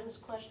to Adam's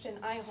question,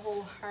 I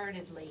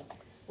wholeheartedly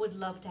would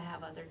love to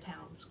have other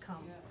towns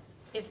come. Yes.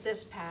 If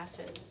this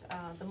passes,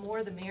 the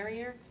more the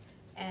merrier,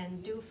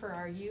 and do for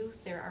our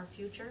youth, they're our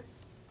future.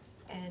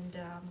 And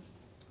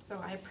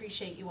so I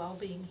appreciate you all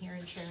being here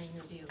and sharing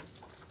your views.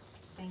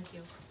 Thank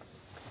you.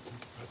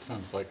 That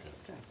sounds like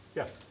it.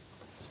 Yes.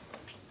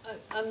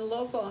 On the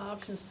local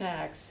options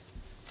tax,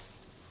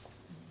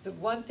 the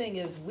one thing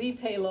is we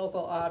pay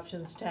local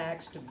options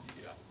tax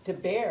to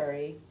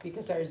Barry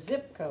because our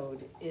zip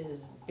code is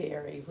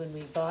Barry when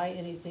we buy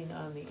anything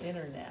on the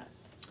internet.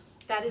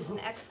 That is an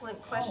excellent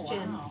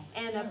question. Oh, wow.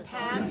 And a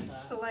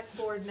past select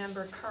board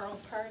member, Carl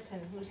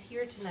Parton, who's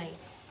here tonight,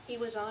 he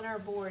was on our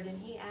board and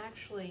he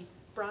actually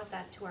brought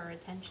that to our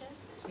attention.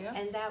 Yeah.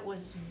 And that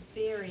was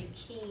very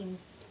keen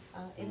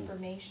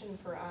information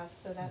for us,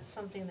 so that's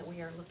something that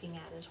we are looking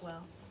at as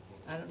well.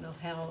 I don't know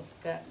how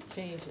that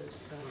changes.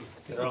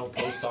 Get our own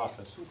post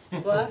office.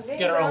 What?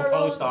 Get our own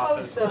post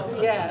office.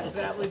 Yeah,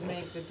 that would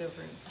make the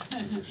difference.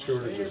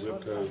 Shortage of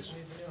zip codes.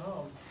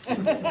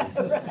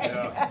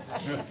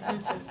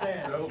 Just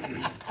saying.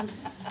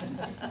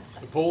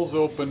 The polls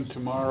open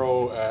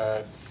tomorrow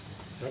at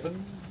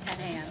 7? 10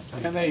 a.m.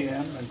 10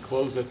 a.m. and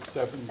close at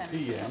 7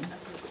 p.m.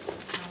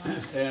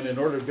 And in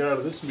order to get out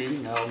of this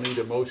meeting, I'll need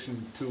a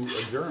motion to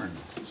adjourn.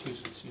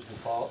 Excuse me,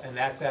 Paul, and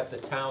that's at the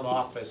town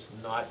office,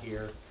 not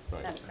here.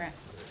 Right. That's correct.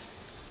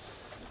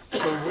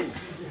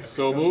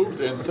 So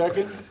moved, and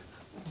second?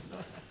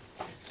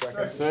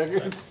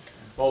 Second.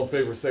 All in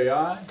favor, say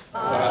aye.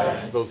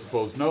 Aye. Those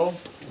opposed, no.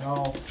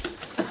 No.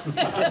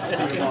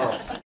 See you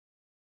tomorrow.